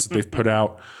recent ones that they've put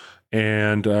out.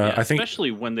 And I think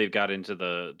especially when they've got into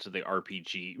the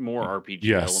RPG, more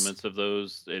RPG elements of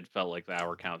those, it felt like the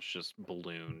hour counts just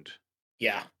ballooned.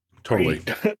 Yeah, totally.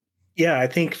 Yeah, I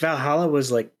think Valhalla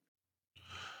was like,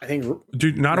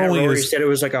 dude, not only you said it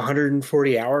was like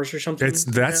 140 hours or something.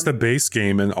 That's the base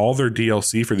game, and all their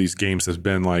DLC for these games has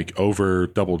been like over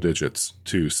double digits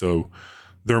too. So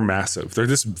they're massive. They're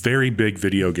just very big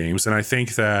video games, and I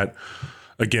think that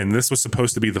again, this was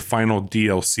supposed to be the final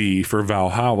DLC for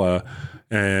Valhalla,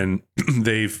 and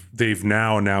they've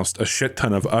now announced a shit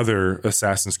ton of other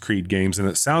Assassin's Creed games, and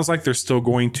it sounds like they're still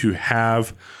going to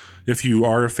have. If you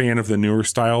are a fan of the newer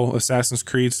style Assassin's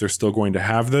Creeds, they're still going to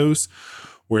have those.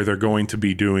 Where they're going to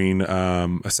be doing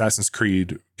Assassin's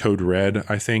Creed Code Red,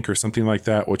 I think, or something like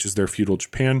that, which is their feudal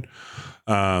Japan.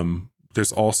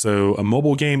 There's also a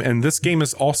mobile game, and this game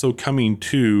is also coming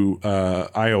to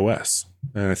iOS.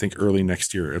 And I think early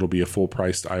next year, it'll be a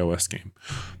full-priced iOS game.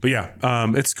 But yeah,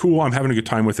 it's cool. I'm having a good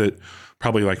time with it.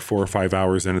 Probably like 4 or 5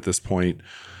 hours in at this point.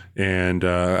 And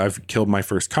I've killed my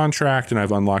first contract, and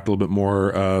I've unlocked a little bit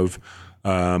more of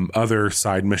other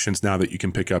side missions now that you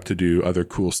can pick up to do other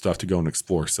cool stuff to go and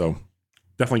explore. So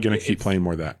definitely going to keep playing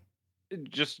more of that.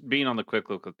 Just being on the quick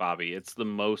look with Bobby, it's the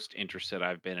most interested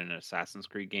I've been in an Assassin's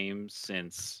Creed game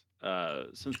since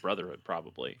Brotherhood,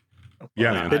 probably.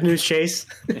 Yeah, man. Good news, Chase.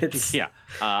 Yeah,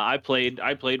 I played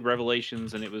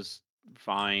Revelations and it was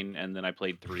fine, and then I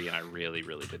played 3 and I really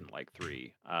didn't like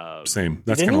 3. Same.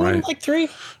 That's kind of why. Like 3?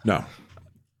 No.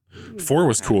 4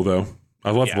 was cool though. I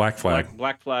love Black Flag.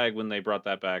 Black Flag, when they brought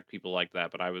that back, people liked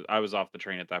that, but I was off the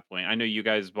train at that point. I know you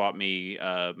guys bought me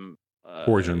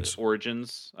Origins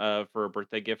for a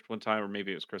birthday gift one time, or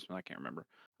maybe it was Christmas. I can't remember.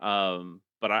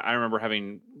 But I remember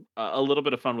having a little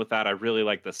bit of fun with that. I really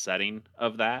like the setting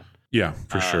of that. Yeah,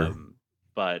 for sure.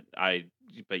 But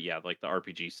yeah, like the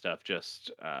RPG stuff,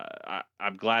 just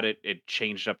I'm glad it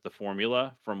changed up the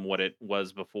formula from what it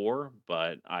was before.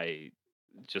 But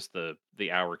just the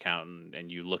hour count,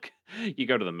 and you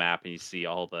go to the map and you see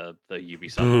all the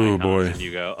Ubisoft icons, and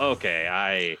you go, okay,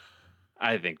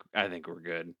 I think we're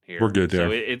good here. We're good there.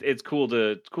 So it's cool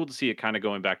to see it kind of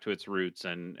going back to its roots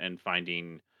and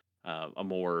finding a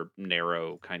more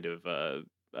narrow kind of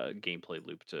gameplay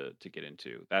loop to get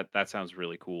into. That sounds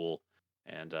really cool,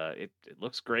 and it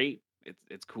looks great.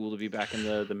 It's cool to be back in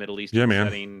the Middle Eastern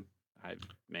setting.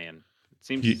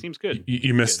 It seems good.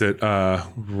 You missed it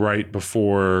right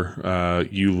before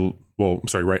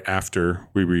right after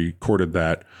we recorded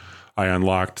that. I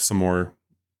unlocked some more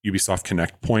Ubisoft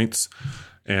Connect points,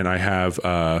 and I have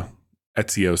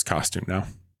Ezio's costume now.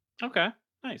 Okay,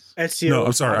 nice. Ezio. No,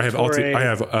 I'm sorry. I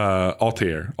have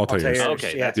Altair.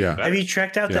 Okay, yeah. Have you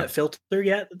checked out that filter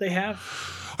yet that they have?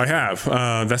 I have.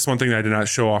 That's one thing that I did not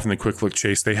show off in the quick look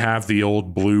chase. They have the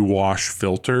old blue wash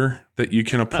filter that you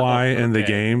can apply in the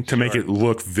game to make it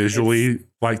look visually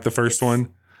like the first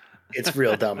one. It's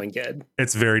real dumb and good.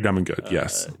 It's very dumb and good.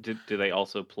 Yes. Do they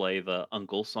also play the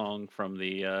Uncle song from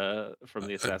the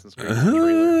Assassin's Creed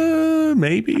trailer?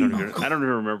 Maybe. I don't even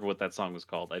remember what that song was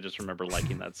called. I just remember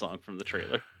liking that song from the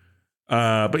trailer.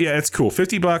 But yeah, it's cool.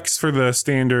 $50 for the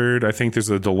standard. I think there's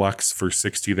a deluxe for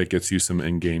 60 that gets you some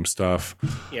in-game stuff.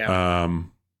 Yeah.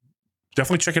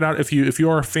 Definitely check it out if you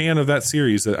are a fan of that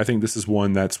series. I think this is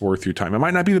one that's worth your time. It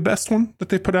might not be the best one that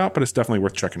they put out, but it's definitely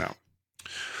worth checking out.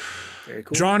 Very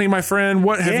cool. Johnny, my friend,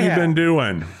 what have you been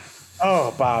doing?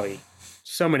 Oh, Bobby,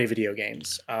 so many video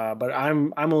games. But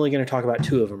I'm only going to talk about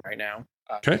 2 of them right now.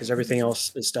 Okay. Because everything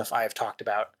else is stuff I have talked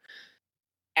about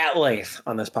at length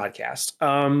on this podcast.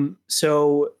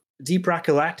 So Deep Rock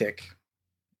Galactic.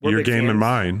 Your game and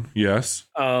mine, yes.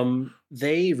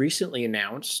 They recently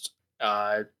announced,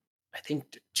 I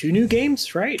think 2 new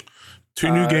games, right?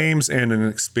 2 new games and an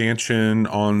expansion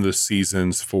on the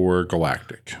seasons for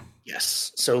Galactic.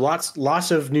 Yes. So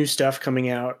lots of new stuff coming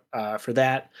out for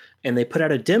that. And they put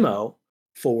out a demo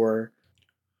for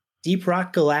Deep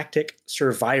Rock Galactic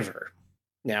Survivor.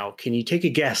 Now, can you take a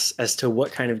guess as to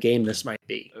what kind of game this might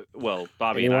be? Well,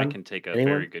 Bobby and I can take a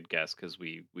very good guess because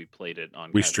we played it on.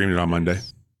 We streamed it on Monday.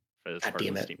 God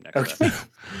damn it. Steam Next Okay.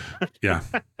 Yeah.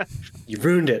 You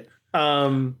ruined it.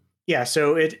 Yeah,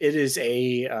 so it is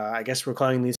a I guess we're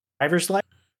calling these Survivor's Life,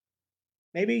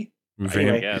 maybe?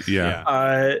 Anyway, Yes,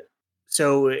 yeah.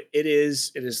 So it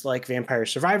is like Vampire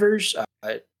Survivors,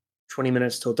 20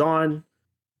 minutes till dawn,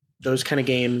 those kind of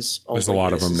games. There's a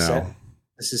lot of them now.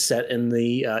 This is set in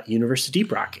the universe of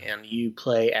Deep Rock, and you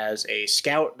play as a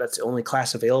scout. That's the only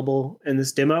class available in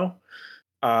this demo.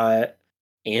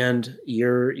 And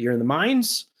you're in the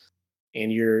mines,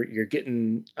 and you're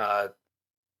getting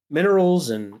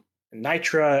minerals and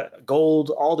nitra,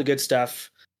 gold, all the good stuff.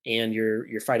 And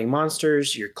you're fighting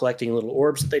monsters. You're collecting little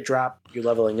orbs that they drop. You're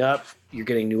leveling up. You're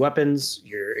getting new weapons.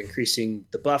 You're increasing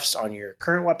the buffs on your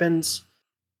current weapons.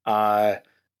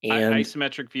 And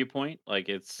isometric viewpoint, like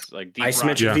it's like Deep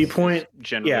isometric Rock viewpoint,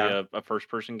 generally a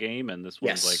first-person game, and this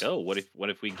one's like, oh, what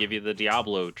if we give you the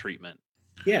Diablo treatment?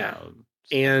 Yeah,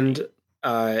 and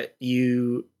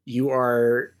you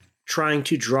are trying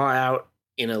to draw out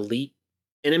an elite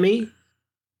enemy,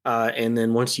 and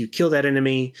then once you kill that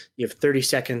enemy, you have 30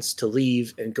 seconds to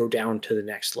leave and go down to the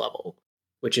next level,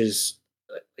 which is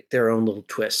like their own little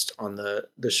twist on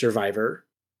the survivor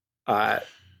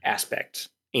aspect.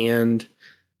 And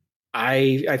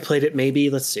I played it maybe,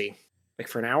 let's see, like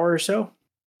for an hour or so.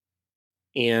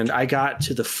 And I got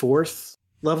to the 4th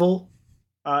level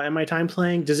in my time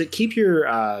playing. Does it keep your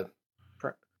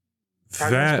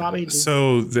progress, Bobby?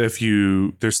 So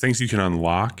there's things you can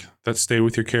unlock that stay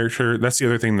with your character. That's the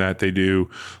other thing that they do.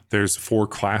 There's 4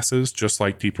 classes, just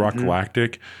like Deep Rock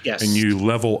Galactic. Yes. And you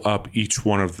level up each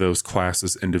one of those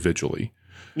classes individually.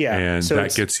 Yeah. And so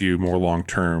that gets you more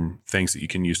long-term things that you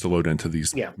can use to load into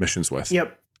these missions with.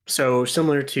 Yep. So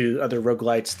similar to other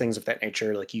roguelites, things of that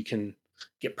nature, like you can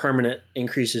get permanent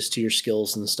increases to your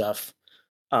skills and stuff.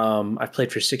 I've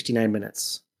played for 69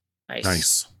 minutes.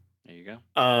 Nice. There you go.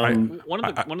 One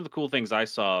of the cool things I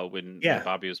saw when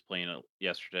Bobby was playing it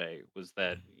yesterday was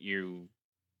that you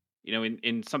know,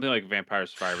 in something like Vampire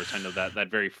Survivors, I know that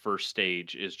very first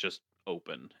stage is just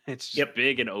open. It's just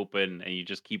big and open, and you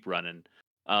just keep running.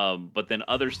 But then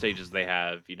other stages they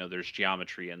have, you know, there's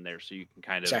geometry in there, so you can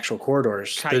kind of actual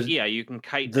corridors. You can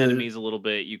kite enemies a little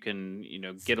bit. You can, you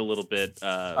know, get a little bit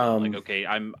like, okay,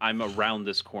 I'm around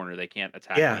this corner, they can't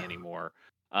attack me anymore.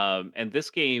 And this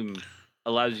game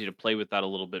allows you to play with that a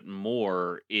little bit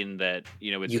more in that,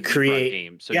 you know, it's a create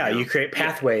game. So you create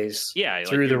pathways through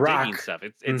like the rock stuff.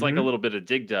 It's like a little bit of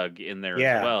dig dug in there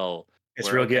as well.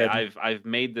 It's real good. I've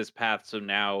made this path, so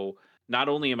now not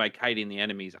only am I kiting the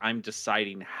enemies, I'm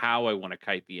deciding how I want to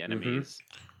kite the enemies.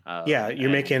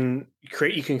 You can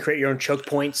create your own choke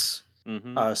points.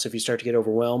 So if you start to get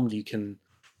overwhelmed, you can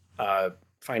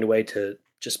find a way to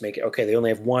just make it, okay, they only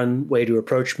have one way to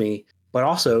approach me, but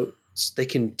also they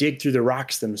can dig through the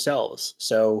rocks themselves.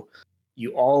 So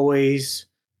you always,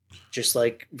 just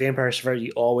like Vampire Survivor,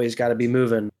 you always got to be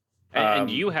moving.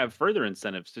 And you have further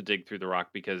incentives to dig through the rock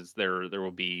because there will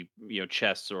be, you know,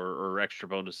 chests or extra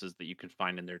bonuses that you can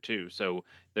find in there too. So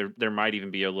there might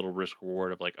even be a little risk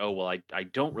reward of like, oh well, I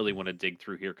don't really want to dig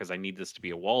through here because I need this to be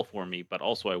a wall for me, but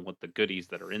also I want the goodies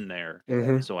that are in there,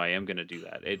 so I am going to do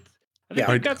that. I think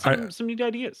you've got some neat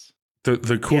ideas.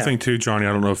 The cool thing too, Johnny,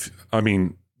 I don't know if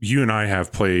you and I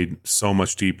have played so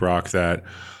much Deep Rock that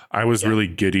I was really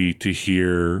giddy to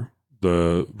hear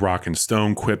the rock and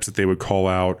stone quips that they would call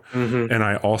out. And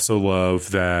I also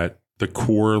love that the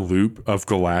core loop of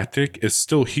Galactic is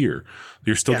still here.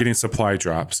 You're still Yeah. getting supply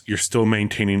drops. You're still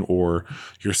maintaining ore.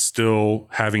 You're still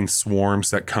having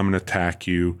swarms that come and attack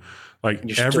you. Like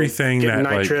You're still everything getting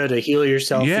that Nitra to heal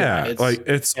yourself. yeah, like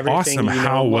it's everything awesome you know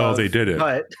how and well love, they did it.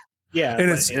 But yeah, And but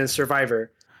it's- in a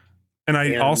Survivor. And I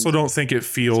And also don't think it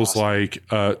feels awesome.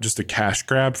 like just a cash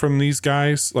grab from these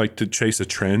guys, like to chase a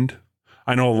trend.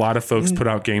 I know a lot of folks put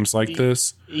out games like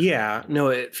this. Yeah, no,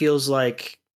 it feels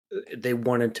like they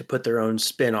wanted to put their own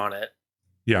spin on it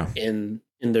Yeah, in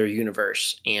their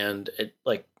universe, and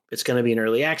it's going to be an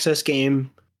early access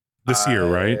game this year,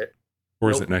 right? Or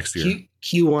is nope, it next year?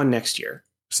 Q1 next year.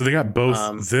 So they got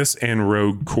both this and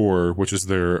Rogue Core, which is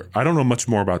their. I don't know much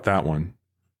more about that one.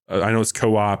 I know it's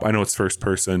co-op. I know it's first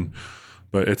person,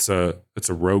 but it's a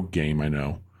Rogue game. I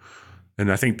know,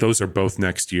 and I think those are both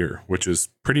next year, which is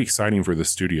pretty exciting for the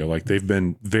studio. Like they've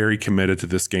been very committed to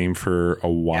this game for a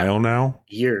while now.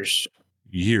 Years.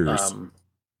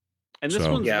 And this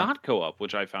So- one's Yeah. not co-op,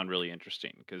 which I found really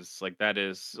interesting because like that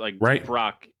is like Right.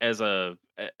 Brock as a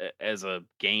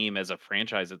game, as a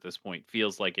franchise at this point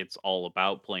feels like it's all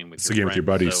about playing with It's your a game with your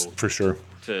friends. buddies So for sure.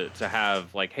 to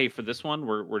have like, hey, for this one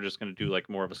we're just gonna do like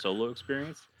more of a solo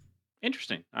experience.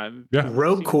 Interesting. Yeah.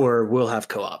 Rogue Core will have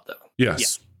co-op though.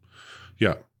 Yes.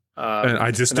 Yeah. Um, And I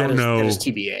just that don't is- know. That is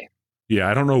TBA. Yeah,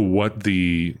 I don't know what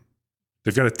they've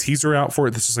got a teaser out for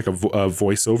it. This is like a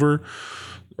voiceover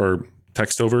or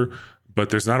text over, but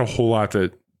there's not a whole lot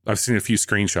that I've seen a few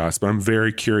screenshots, but I'm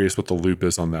very curious what the loop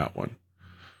is on that one.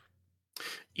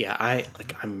 Yeah,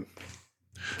 I'm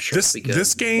sure This it'll be good.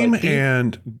 this game Like,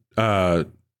 and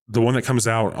the one that comes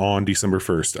out on December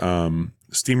 1st,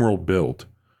 SteamWorld Build.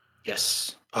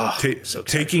 yes. Oh, Ta- I'm so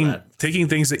excited for that. taking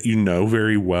things that you know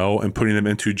very well and putting them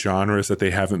into genres that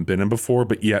they haven't been in before,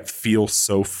 but yet feel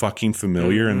so fucking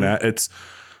familiar. Mhm. And that it's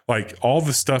like all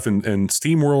the stuff in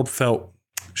SteamWorld felt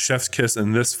Chef's Kiss,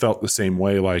 and this felt the same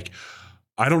way. Like,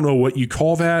 I don't know what you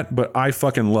call that, but I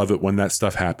fucking love it when that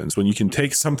stuff happens. When you can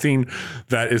take something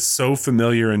that is so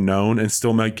familiar and known and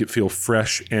still make it feel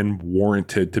fresh and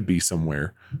warranted to be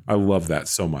somewhere. I love that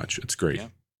so much. It's great.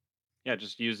 Yeah,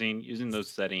 just using those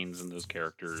settings and those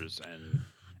characters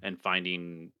and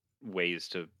finding ways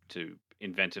to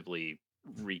inventively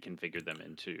reconfigure them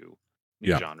into new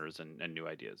Yeah. genres and new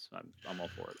ideas. I'm all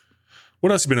for it.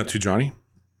 What else have you been up to, Johnny?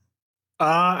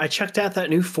 I checked out that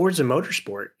new Forza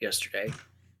Motorsport yesterday.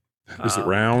 Is it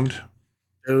round?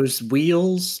 Those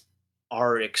wheels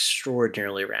are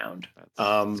extraordinarily round.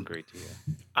 That's great to hear.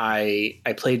 I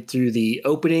played through the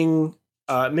opening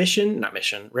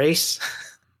race.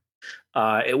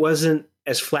 It wasn't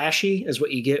as flashy as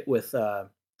what you get with the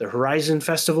Horizon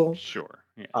Festival. Sure.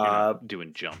 Yeah, you're not Uh,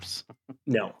 doing jumps.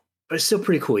 No, but it's still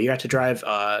pretty cool. You got to drive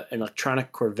an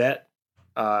electronic Corvette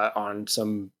on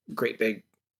some great big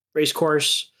race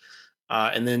course,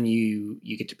 and then you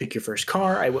get to pick your first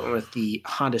car. I went with the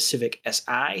Honda Civic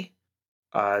Si.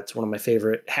 It's one of my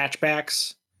favorite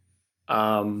hatchbacks,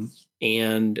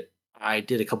 and I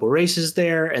did a couple races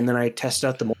there, and then I tested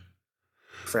out the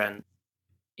friend.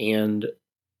 And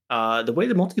the way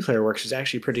the multiplayer works is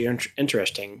actually pretty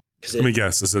interesting because Let me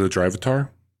guess. Is it a Drivatar?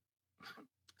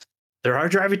 there are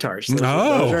drivatars.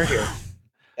 Oh. Those are here.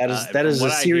 That is From a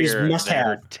what I series hear, must they're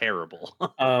have. terrible.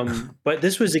 But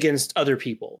this was against other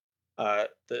people.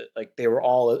 They were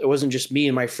all. It wasn't just me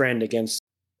and my friend against.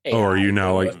 AI. Oh, are you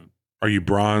now like? Are you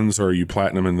bronze or are you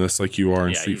platinum in this like you are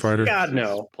in Yeah, Street he's- Fighter? God He's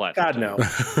no. platinum God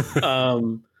too.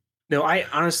 no. No, I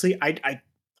honestly,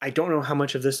 I don't know how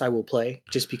much of this I will play,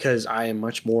 just because I am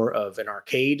much more of an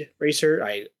arcade racer.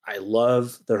 I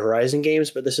love the Horizon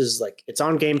games, but this is like it's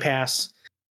on Game Pass.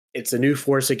 It's a new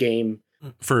Forza game.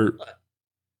 Do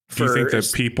you think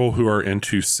that people who are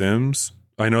into Sims?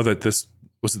 I know that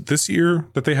was it this year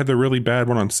that they had the really bad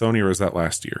one on Sony, or was that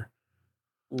last year?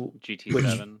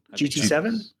 GT7.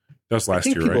 GT7? That was I last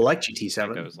think year, people right? like I think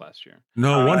GT7. that was last year.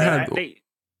 No, one Uh, had They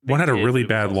one had a did, really but it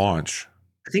bad was- launch.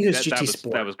 I think it was That, GT that was,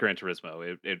 Sport. that was Gran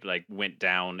Turismo. It like went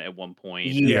down at one point.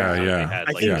 Yeah, and they yeah. had,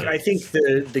 I like, think a- I think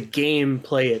the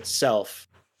gameplay itself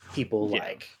people Yeah.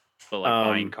 like. But like Um,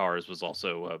 buying cars was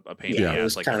also a pain Yeah, in it the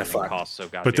was ass. Like kinda everything fucked. costs so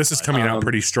goddamn But this is much. coming out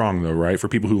pretty strong, though, right? For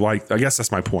people who like, I guess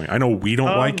that's my point. I know we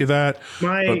don't like that,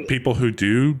 but people who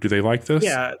do they like this?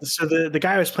 Yeah. So the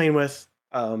guy I was playing with,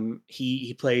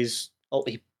 he plays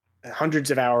hundreds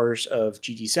of hours of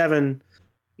GT7.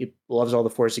 He loves all the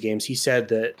Forza games. He said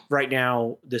that right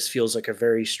now this feels like a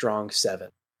very strong 7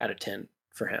 out of 10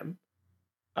 for him.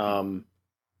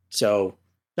 So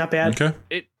not bad.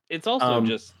 Okay. It's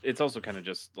also kind of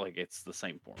just like it's the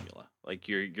same formula. Like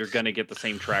you're gonna get the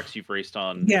same tracks you've raced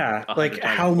on. Yeah, 100 like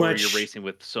times how before. much You're racing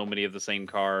with so many of the same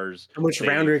cars. how much They-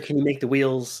 rounder can you make the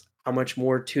wheels? how much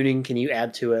more tuning can you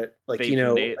add to it? Like,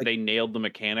 they nailed the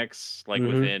mechanics like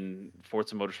Mhm. within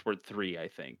Forza Motorsport 3, I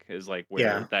think, is like where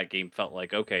Yeah. that game felt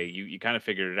like, okay, you kind of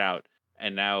figured it out,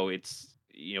 and now it's,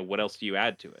 what else do you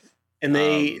add to it? And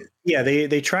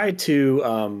they tried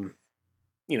to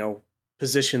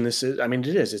position this as, I mean,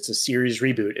 it's a series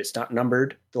reboot. It's not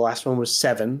numbered. The last one was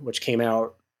 7, which came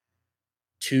out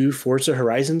 2 Forza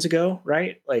Horizons ago,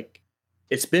 right? Like,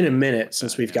 it's been a minute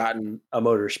since we've gotten a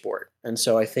motorsport. And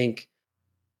so I think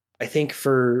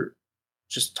for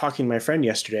just talking to my friend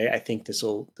yesterday, I think this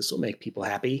will make people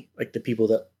happy, like the people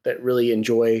that really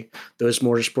enjoy those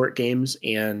motorsport games.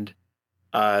 And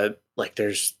like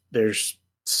there's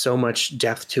so much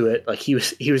depth to it. Like he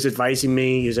was advising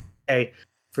me. He was like, hey,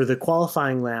 for the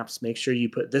qualifying laps, make sure you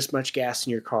put this much gas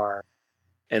in your car,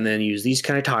 and then use these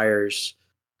kind of tires.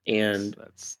 And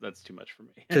that's too much for me.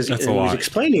 Because he was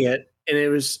explaining it, and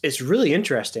it's really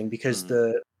interesting because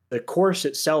the course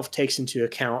itself takes into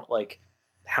account like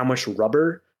how much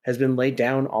rubber has been laid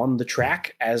down on the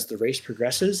track as the race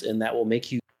progresses, and that will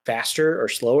make you faster or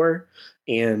slower,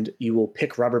 and you will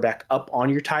pick rubber back up on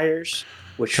your tires.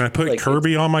 Which can I put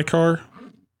Kirby on my car?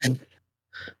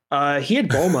 He had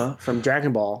Bulma from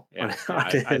Dragon Ball. Yeah,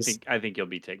 I think you'll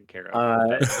be taken care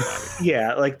of.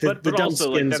 Yeah, like the dumb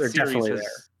skins are definitely there.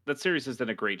 That series has done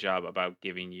a great job about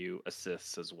giving you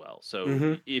assists as well.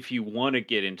 So if you want to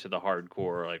get into the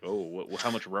hardcore, like,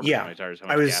 how much rubber on my tires, how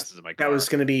much gas is in my car? That was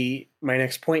going to be my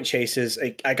next point, Chase. Is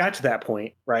I got to that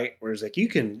point, right, where it's like you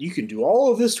can do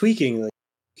all of this tweaking, like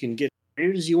you can get as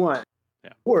weird as you want,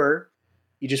 or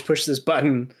you just push this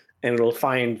button and it'll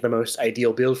find the most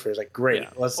ideal build for it. It's like, great,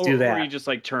 let's do that. Or you just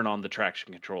like turn on the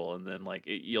traction control and then like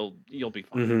you'll be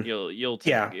fine. It'll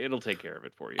take care of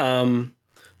it for you.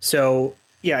 So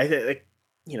yeah, I think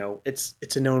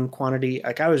it's a known quantity.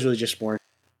 Like I was really just more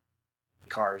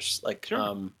cars, like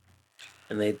and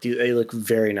they look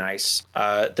very nice.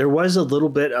 There was a little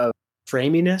bit of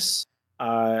framiness,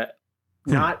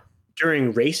 not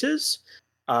during races.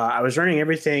 I was running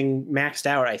everything maxed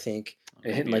out, I think,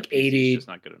 and hitting like 80. It's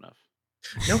not good enough.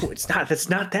 No, it's not. That's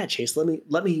not that, Chase.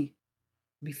 Let me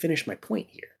finish my point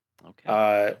here.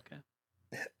 Okay.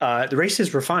 The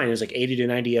races were fine. It was like 80 to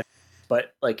 90,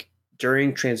 but like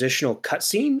during transitional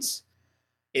cutscenes,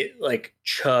 it like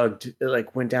chugged. It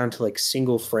like went down to like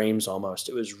single frames almost.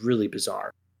 It was really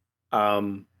bizarre.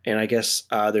 And I guess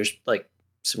there's like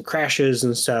some crashes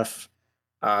and stuff.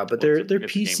 But they're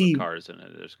PC cars in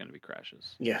it. There's going to be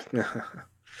crashes. Yeah.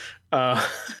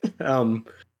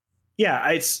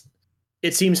 Yeah.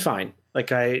 It seems fine.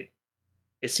 Like it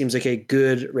seems like a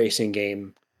good racing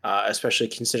game, especially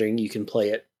considering you can play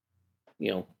it,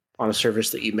 on a service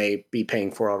that you may be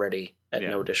paying for already at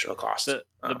no additional cost. The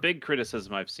big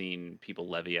criticism I've seen people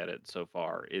levy at it so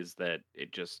far is that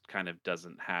it just kind of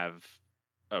doesn't have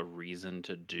a reason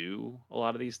to do a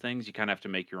lot of these things. You kind of have to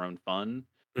make your own fun.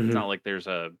 Mm-hmm. It's not like there's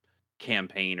a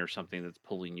campaign or something that's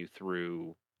pulling you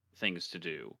through things to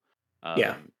do.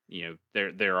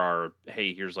 There are,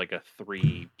 hey, here's like a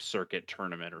 3 circuit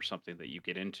tournament or something that you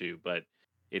get into, but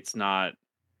it's not.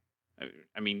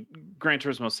 I mean, Gran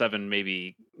Turismo 7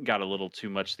 maybe got a little too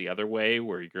much the other way,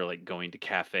 where you're like going to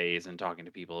cafes and talking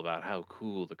to people about how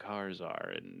cool the cars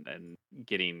are and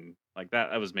getting like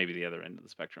that. That was maybe the other end of the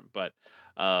spectrum. But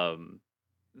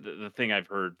the thing I've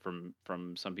heard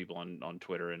from some people on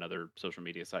Twitter and other social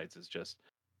media sites is just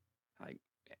like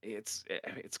it's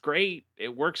great.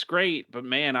 It works great, but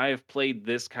man, I have played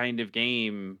this kind of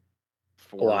game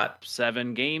for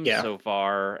 7 games so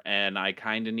far, and I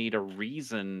kind of need a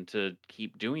reason to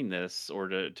keep doing this or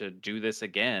to do this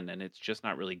again, and it's just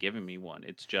not really giving me one.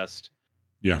 It's just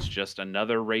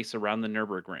another race around the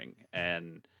Nürburgring,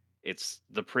 and it's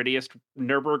the prettiest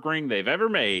Nürburgring they've ever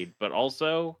made, but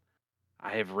also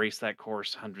I have raced that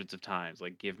course hundreds of times.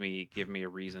 Like, give me a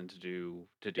reason to do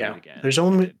it again. There's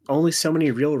only so many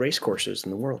real race courses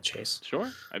in the world, Chase.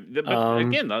 Sure, but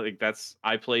again, like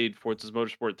I played Forza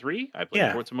Motorsport 3. I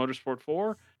played Forza Motorsport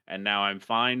 4, and now I'm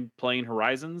fine playing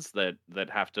Horizons that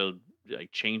have to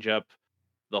like change up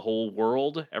the whole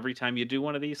world every time you do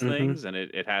one of these things, and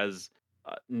it has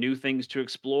new things to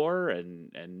explore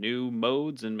and new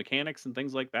modes and mechanics and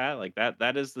things like that. Like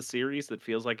that is the series that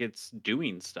feels like it's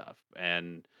doing stuff.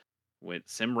 And with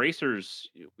Sim Racers,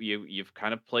 you've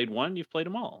kind of played one, you've played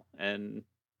them all, and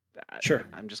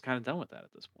I'm just kind of done with that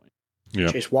at this point.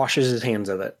 Yeah, Chase washes his hands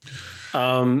of it.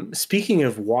 Speaking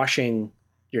of washing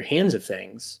your hands of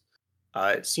things,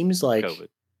 it seems like COVID.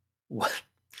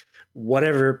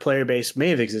 Whatever player base may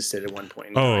have existed at one point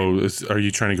in time. Are you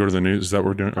trying to go to the news? Is that what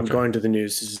we're doing? I'm going to the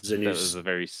news. This is the news. That was a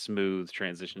very smooth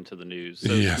transition to the news. So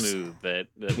smooth that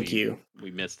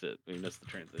we missed it. We missed the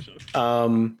transition.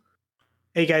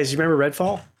 Hey guys, you remember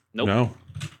Redfall? Nope. No.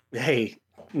 Hey,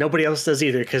 nobody else does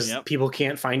either because Yep. people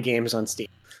can't find games on Steam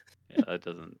Yeah, that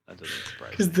doesn't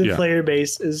surprise because me. the Yeah. player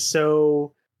base is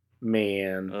so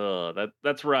man.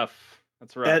 That's rough.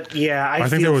 That's rough. That yeah, I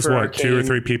think feel there was for what 2 or Arcane.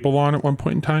 3 people on at one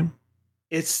point in time.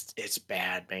 It's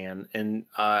bad, man. And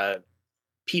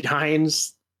Pete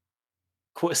Hines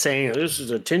quit saying this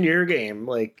is a 10-year game.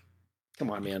 Like, come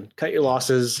on, man, cut your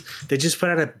losses. They just put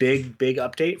out a big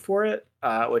update for it,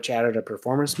 which added a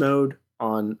performance mode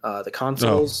on the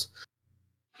consoles.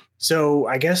 So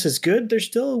I guess it's good. They're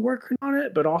still working on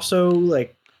it, but also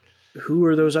like, who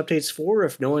are those updates for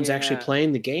if no one's actually Yeah.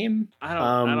 playing the game? I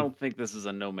don't think this is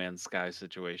a No Man's Sky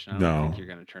situation. I don't think you're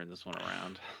going to turn this one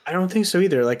around. I don't think so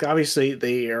either. Like, obviously,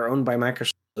 they are owned by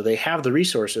Microsoft, so they have the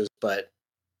resources, but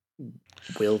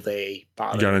will they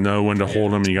bother? You got to know when to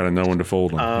hold them. You got to know when to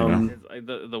fold them. It's like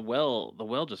the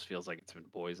well just feels like it's been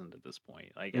poisoned at this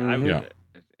point. Like Mhm.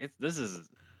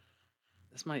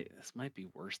 this might be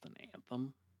worse than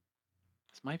Anthem.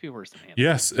 This might be worse than Anthem.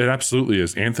 Yes, it absolutely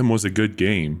is. Anthem was a good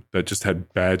game that just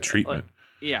had bad treatment.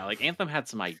 Like Anthem had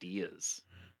some ideas.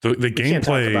 The We can't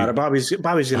talk gameplay. about it.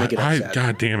 Bobby's gonna get upset.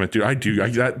 God damn it, dude! I do.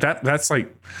 That's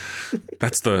like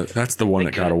that's the one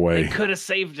that got away. They could have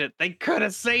saved it.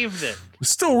 It's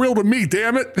still real to me,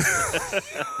 damn it.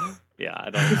 Yeah, I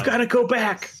don't. We've got to go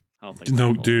back. I don't think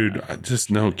No, so. dude, just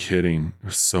no kidding. It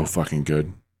was so fucking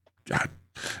good. God.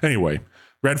 Anyway,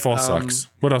 Redfall sucks.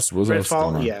 What else was else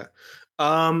going on? Yeah.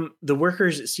 The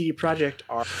workers at CD Projekt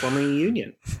are forming a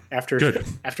union after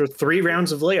 3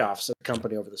 rounds of layoffs at the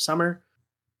company over the summer.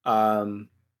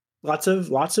 Lots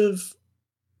of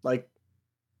like,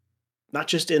 not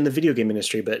just in the video game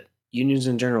industry, but unions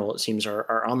in general, it seems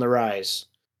are on the rise.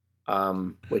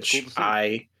 Which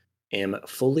I am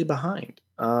fully behind.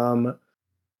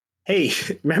 Hey,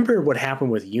 remember what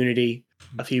happened with Unity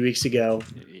a few weeks ago?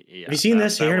 Yeah, have you seen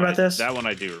this? You heard about this? That one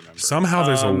I do remember. Somehow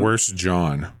there's a worse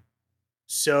John.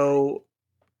 So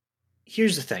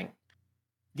here's the thing.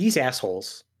 These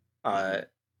assholes,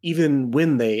 even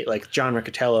when they, like John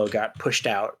Riccatello got pushed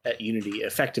out at Unity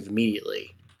effective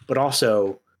immediately, but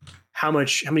also how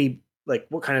many, like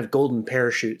what kind of golden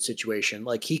parachute situation?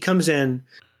 Like he comes in,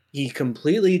 he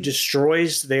completely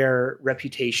destroys their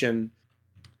reputation,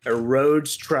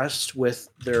 erodes trust with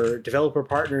their developer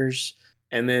partners,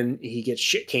 and then he gets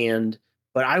shit canned.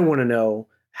 But I want to know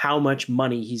how much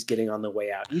money he's getting on the way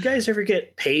out. You guys ever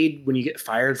get paid when you get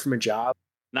fired from a job?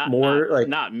 Not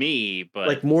me, but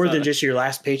like more than just your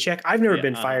last paycheck. I've never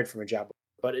been fired from a job,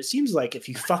 but it seems like if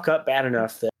you fuck up bad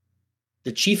enough that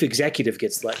the chief executive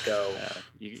gets let go,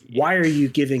 why are you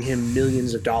giving him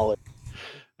millions of dollars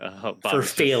for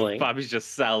failing? Bobby's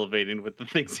just salivating with the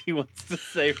things he wants to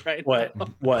say right now.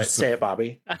 What? Say it,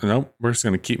 Bobby. Nope, we're just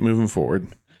going to keep moving forward.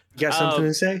 You got something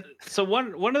to say? So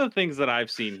one of the things that I've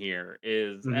seen here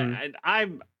is, and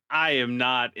I am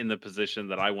not in the position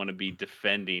that I want to be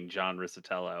defending John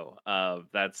Riccitello.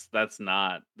 That's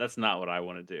not what I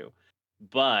want to do.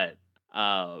 But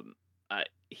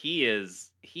he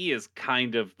is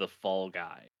kind of the fall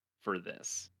guy for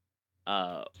this.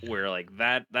 Where like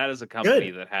that is a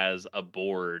company that has a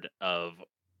board of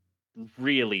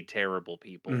really terrible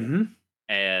people,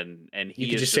 and he you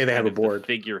could is just say they have a board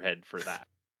figurehead for that.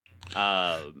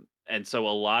 And so a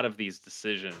lot of these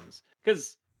decisions,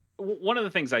 because one of the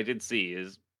things I did see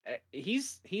is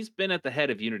he's been at the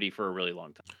head of Unity for a really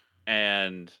long time,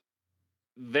 and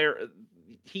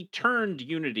he turned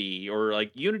Unity, or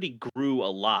like Unity grew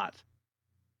a lot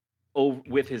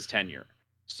with his tenure.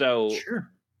 So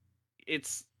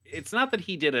it's not that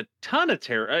he did a ton of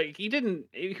terror. He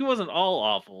wasn't all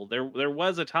awful. There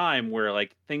was a time where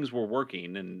like things were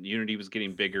working and Unity was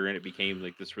getting bigger and it became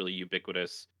like this really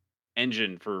ubiquitous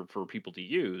engine for people to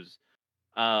use.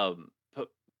 But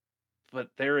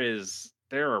there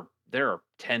are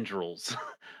tendrils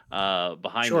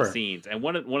behind the scenes. And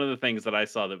one of the things that I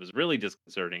saw that was really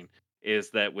disconcerting is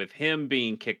that with him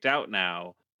being kicked out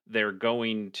now, they're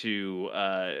going to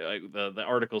like the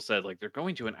article said, like they're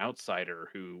going to an outsider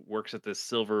who works at this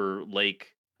Silver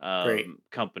Lake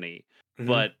company.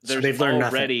 But there's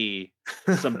already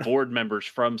some board members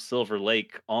from Silver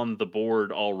Lake on the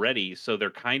board already, so they're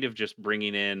kind of just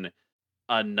bringing in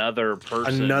another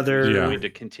person who's going to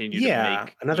continue to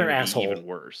make another Unity asshole even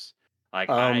worse. Like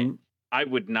I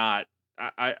would not.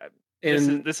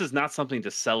 This is not something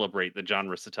to celebrate that John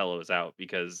Riccitello is out,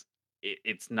 because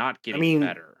it's not getting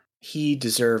better. He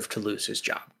deserved to lose his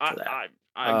job for that.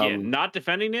 Again, not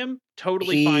defending him,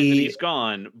 totally fine that he's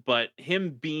gone, but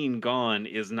him being gone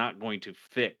is not going to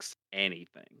fix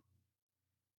anything.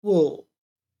 Well,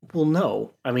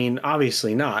 no. I mean,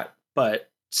 obviously not, but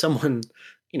someone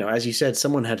as you said,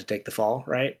 someone had to take the fall,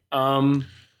 right?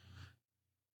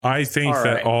 I think All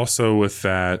that right. also with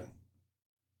that,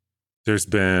 there's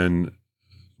been,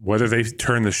 whether they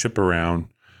turn the ship around,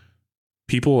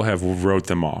 people have wrote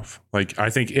them off. Like, I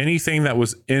think anything that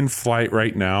was in flight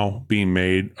right now being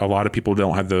made, a lot of people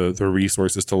don't have the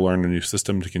resources to learn a new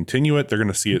system to continue it. They're going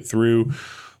to see it through.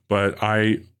 But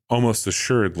I almost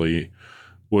assuredly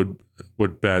would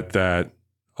bet that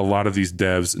a lot of these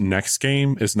devs' next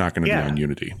game is not going to be on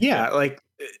Unity. Yeah, like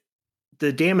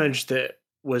the damage that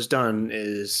was done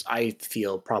is, I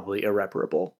feel, probably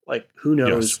irreparable. Like, who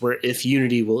knows Yes. where if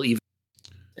Unity will even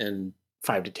in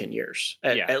 5 to 10 years,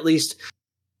 at least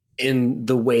in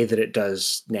the way that it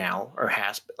does now or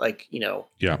has. Like, I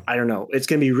don't know. It's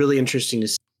going to be really interesting to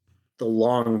see the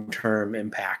long-term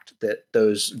impact that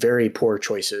those very poor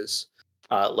choices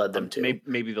led them to.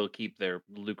 Maybe they'll keep their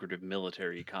lucrative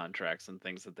military contracts and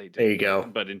things that they do. There you go.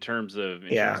 But in terms of the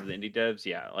indie devs,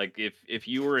 like if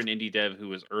you were an indie dev who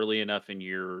was early enough in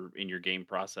your game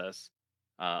process,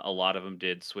 a lot of them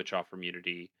did switch off from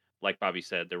Unity. Like Bobby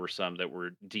said, there were some that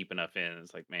were deep enough in.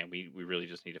 It's like, man, we really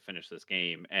just need to finish this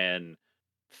game. And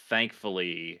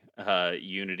thankfully,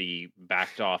 Unity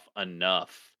backed off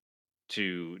enough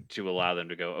to allow them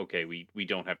to go, okay, we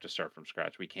don't have to start from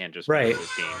scratch. We can just finish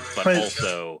this game. But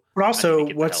also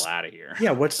get the hell out of here.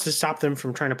 Yeah, what's to stop them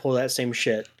from trying to pull that same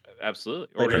shit?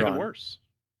 Absolutely, or even worse.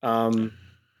 And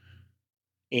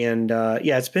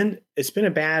it's been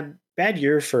a bad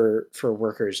year for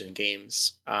workers in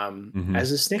games,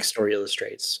 as this next story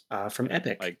illustrates, from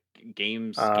Epic. Like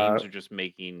games are just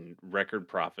making record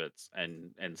profits,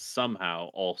 and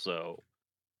somehow also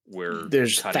where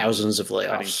there's thousands of layoffs,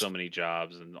 cutting so many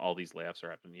jobs, and all these layoffs are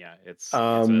happening. Yeah, it's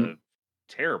a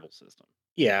terrible system.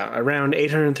 Yeah, around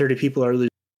 830 people are losing.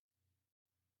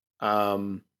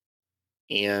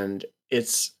 And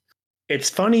it's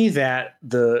funny that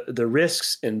the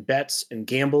risks and bets and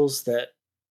gambles that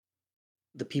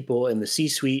the people in the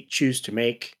C-suite choose to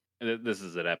make. This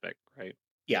is at Epic, right?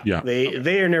 Yeah.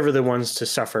 They are never the ones to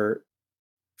suffer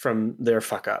from their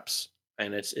fuck ups,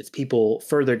 and it's people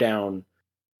further down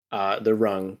the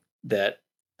rung that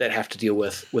have to deal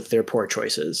with their poor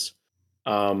choices.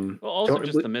 Well, also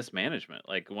just the mismanagement.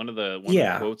 Like one of the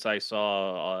quotes I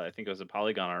saw, I think it was a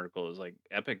Polygon article, is like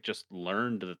Epic just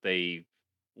learned that they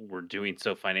were doing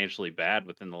so financially bad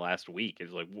within the last week.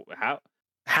 It's like,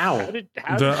 how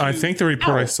I think the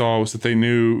report I saw was that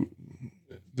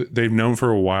they've known for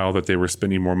a while that they were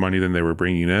spending more money than they were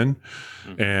bringing in,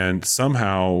 and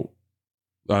somehow,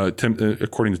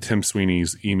 according to Tim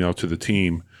Sweeney's email to the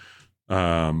team,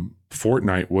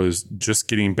 Fortnite was just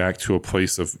getting back to a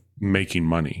place of making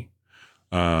money.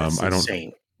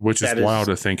 Insane. Which is wild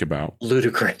to think about.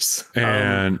 Ludicrous.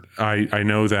 And I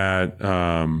know that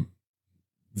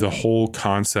the whole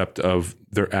concept of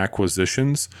their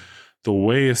acquisitions, the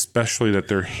way especially that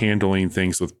they're handling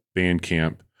things with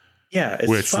Bandcamp,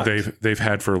 which they've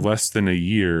had for less than a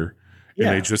year, and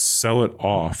they just sell it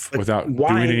off without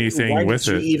doing anything with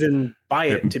it. Even buy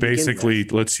it? It basically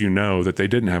lets you know that they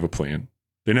didn't have a plan.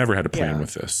 They never had a plan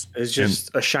with this. It's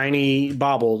just a shiny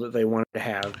bauble that they wanted to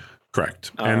have.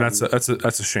 Correct, and that's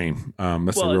a shame.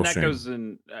 That's a real shame. Goes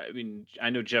in. I mean, I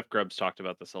know Jeff Grubbs talked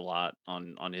about this a lot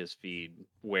on his feed,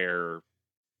 where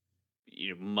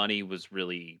money was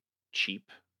really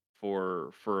cheap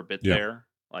for a bit there.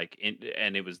 Like,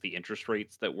 and it was the interest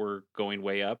rates that were going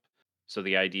way up. So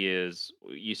the idea is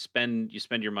you spend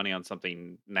your money on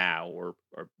something now or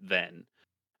then,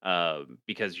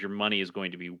 because your money is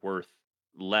going to be worth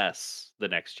less the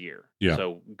next year. Yeah.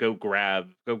 So go grab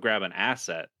an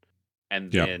asset,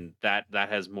 and then that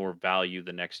has more value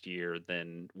the next year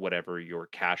than whatever your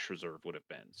cash reserve would have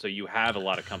been. So you have a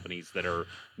lot of companies that are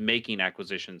making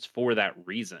acquisitions for that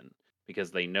reason,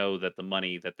 because they know that the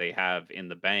money that they have in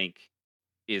the bank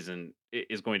is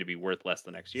going to be worth less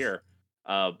the next year.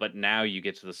 But now you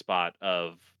get to the spot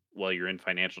of, well, you're in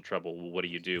financial trouble. Well, what do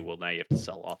you do? Well, now you have to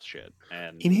sell off shit.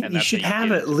 And you should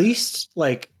have at least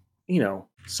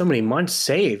so many months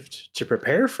saved to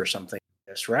prepare for something like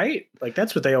this, right? Like,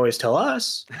 that's what they always tell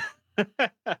us.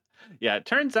 Yeah, it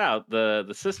turns out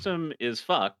the system is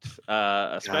fucked,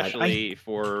 especially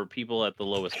for people at the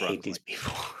lowest rungs. I hate these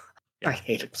people. I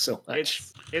hate them so much.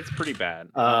 It's pretty bad.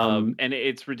 And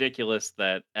it's ridiculous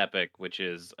that Epic, which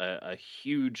is a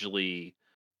hugely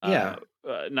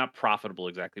not profitable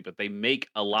exactly, but they make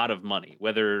a lot of money,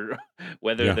 whether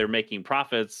they're making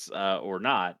profits or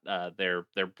not. They're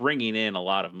bringing in a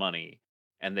lot of money,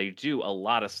 and they do a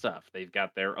lot of stuff. They've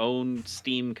got their own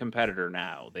Steam competitor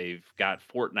now. They've got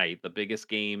Fortnite, the biggest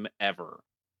game ever.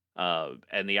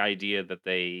 And the idea that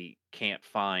they can't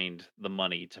find the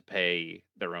money to pay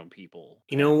their own people.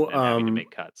 You know, and having to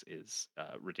make cuts is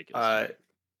ridiculous.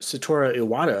 Satoru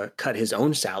Iwata cut his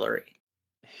own salary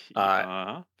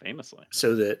Famously.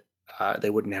 so that they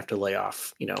wouldn't have to lay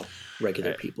off,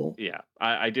 regular people. Yeah,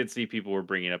 I did see people were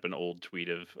bringing up an old tweet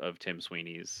of Tim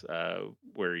Sweeney's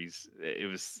where it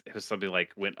was something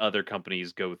like when other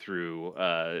companies go through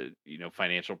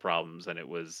financial problems, and it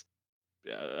was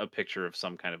a picture of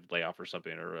some kind of layoff or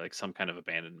something, or like some kind of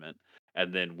abandonment,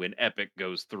 and then when Epic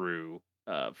goes through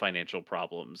financial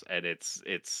problems, and it's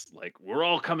like we're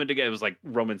all coming together. It was like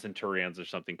Roman Centurions or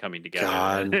something coming together.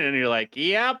 God. And you're like,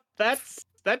 yep, that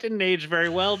didn't age very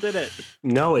well, did it?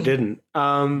 No, it didn't.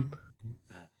 And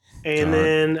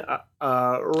then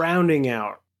rounding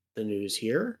out the news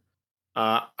here,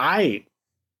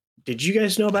 did you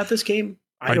guys know about this game?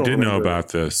 I did know about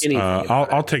this.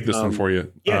 I'll take this one for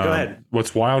you. Yeah, go ahead.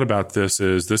 What's wild about this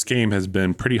is this game has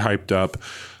been pretty hyped up.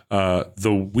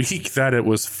 The week that it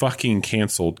was fucking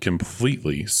canceled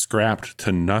completely, scrapped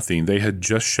to nothing, they had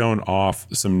just shown off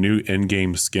some new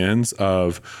in-game skins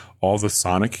of all the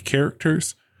Sonic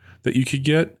characters that you could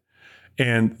get.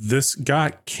 And this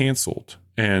got canceled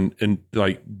and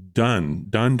like done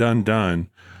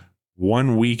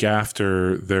 1 week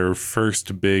after their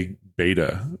first big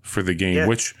beta for the game,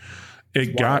 which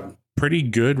it got pretty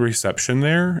good reception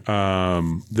there.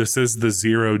 This is the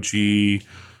Zero G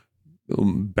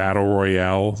Battle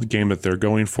Royale game that they're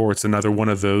going for. It's another one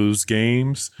of those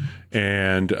games,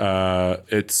 and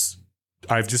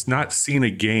I've just not seen a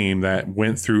game that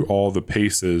went through all the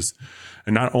paces.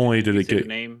 And not only did it get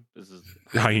name, this is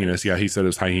Hyenas, yeah, he said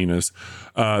it's Hyenas.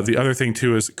 The other thing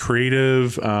too is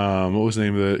Creative. What was the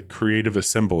name of it? Creative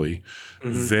Assembly.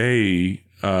 Mm-hmm. They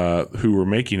who were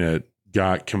making it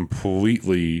got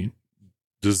completely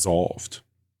dissolved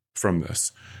from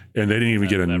this, and they didn't even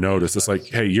get a notice. It's like,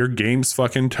 hey, your game's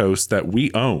fucking toast that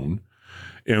we own,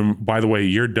 and by the way,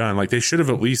 you're done. Like, they should have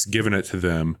at least given it to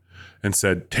them and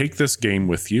said, take this game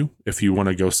with you. If you want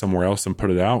to go somewhere else and put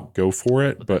it out, go for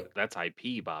it. But that's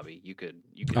IP, Bobby. You could.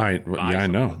 I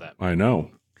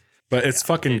know, but it's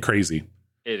fucking crazy.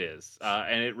 It is,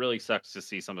 and it really sucks to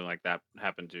see something like that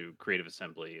happen to Creative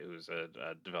Assembly, who's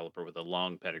a developer with a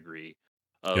long pedigree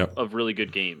of really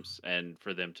good games, and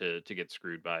for them to get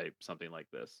screwed by something like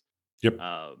this. Yep.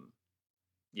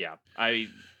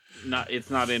 It's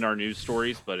not in our news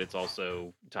stories, but it's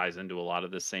also ties into a lot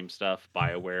of this same stuff.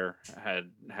 BioWare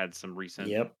had some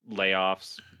recent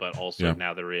layoffs, but also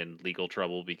now they're in legal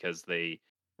trouble because they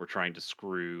were trying to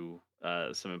screw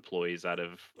some employees out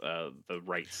of the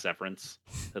right severance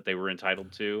that they were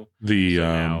entitled to.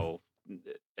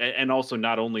 And also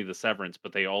not only the severance,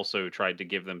 but they also tried to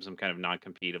give them some kind of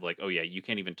non-compete of like, oh yeah, you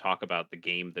can't even talk about the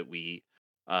game that we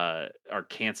are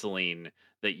canceling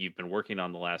that you've been working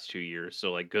on the last 2 years.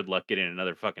 So like, good luck getting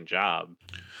another fucking job.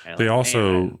 And they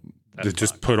also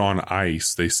just put on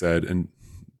ice, they said, and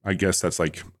I guess that's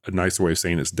like a nicer way of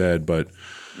saying it's dead, but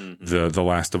the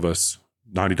Last of Us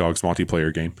Naughty Dog's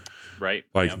multiplayer game, right?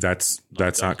 Like that's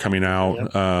not coming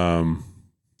out.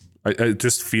 It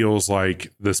just feels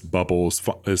like this bubble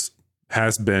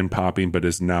has been popping, but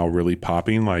is now really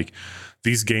popping. Like,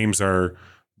 these games are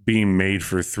being made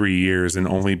for 3 years and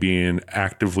only being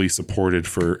actively supported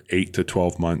for 8 to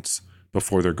 12 months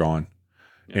before they're gone.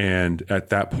 And at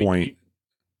that point,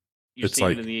 it's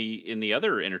like in the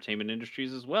other entertainment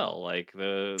industries as well. Like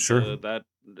the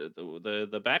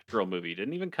Batgirl movie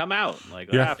didn't even come out. Like,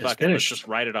 fuck it, let's just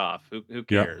write it off. Who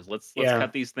cares? Let's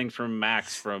cut these things from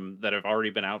Max that have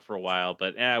already been out for a while.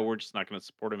 But we're just not going to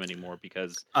support them anymore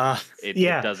because it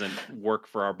doesn't work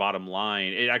for our bottom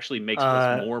line. It actually makes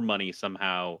us more money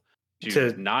somehow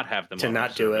to not have them on our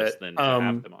service than to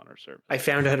have them on our service. I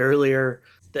found out earlier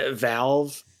that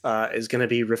Valve is going to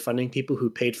be refunding people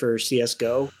who paid for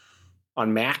CS:GO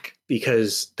on Mac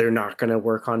because they're not going to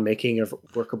work on making a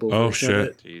workable version of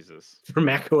it for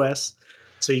Mac OS.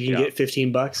 So you can get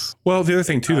 $15. Well, the other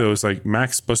thing too, though, is like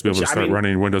Mac's supposed to be able to start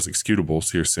running Windows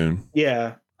executables here soon.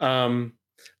 Yeah. I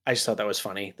just thought that was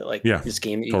funny that this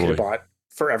game that you could have bought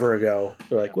forever ago.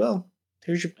 They're like, well,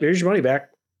 here's your money back.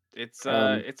 It's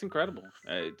incredible.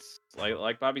 It's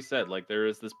like Bobby said, like there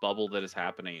is this bubble that is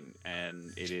happening,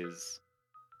 and it is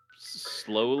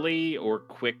slowly or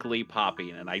quickly popping,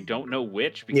 and I don't know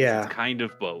which because it's kind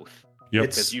of both. Yep.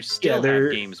 Because you still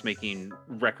have games making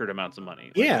record amounts of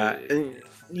money. And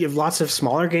you have lots of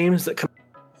smaller games that come,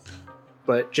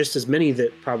 but just as many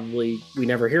that probably we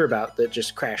never hear about that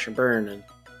just crash and burn, and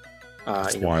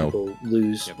people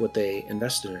lose what they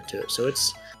invested into it. So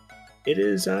it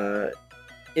is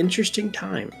interesting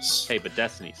times. Hey, but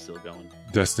Destiny's still going.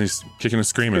 Destiny's kicking and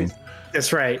screaming.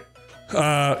 That's right.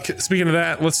 Speaking of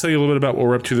that, let's tell you a little bit about what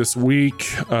we're up to this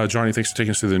week. Johnny, thanks for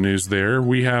taking us through the news there.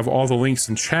 We have all the links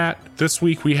in chat. This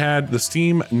week we had the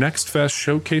Steam Next Fest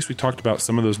showcase. We talked about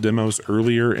some of those demos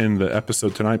earlier in the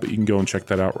episode tonight, but you can go and check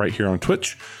that out right here on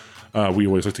Twitch. We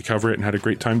always like to cover it and had a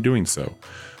great time doing so.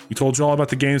 We told you all about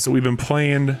the games that we've been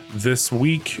playing this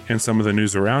week and some of the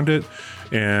news around it.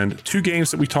 And 2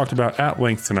 games that we talked about at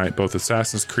length tonight, both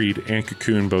Assassin's Creed and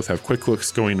Cocoon, both have quick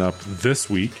looks going up this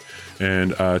week.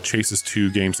 And Chase's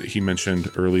 2 games that he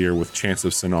mentioned earlier with Chants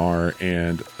of Sennaar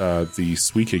and the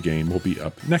Suika game will be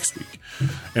up next week.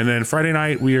 And then Friday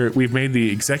night, we've made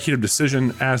the executive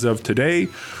decision as of today.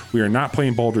 We are not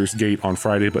playing Baldur's Gate on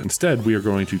Friday, but instead we are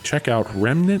going to check out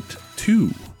Remnant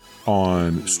 2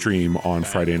 on stream on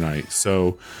Friday night.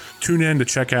 So tune in to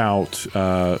check out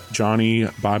Johnny,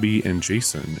 Bobby, and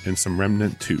Jason in some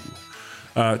Remnant 2.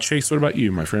 Chase, what about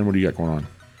you, my friend? What do you got going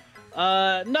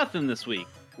on? Nothing this week.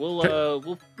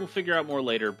 We'll figure out more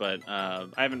later, but I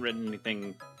haven't written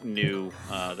anything new.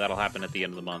 That'll happen at the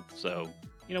end of the month. So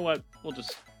you know what? We'll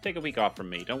just take a week off from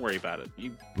me. Don't worry about it.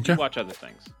 You watch other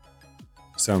things.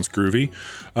 Sounds groovy.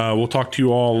 We'll talk to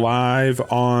you all live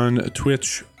on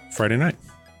Twitch Friday night.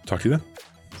 Talk to you then.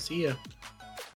 See ya.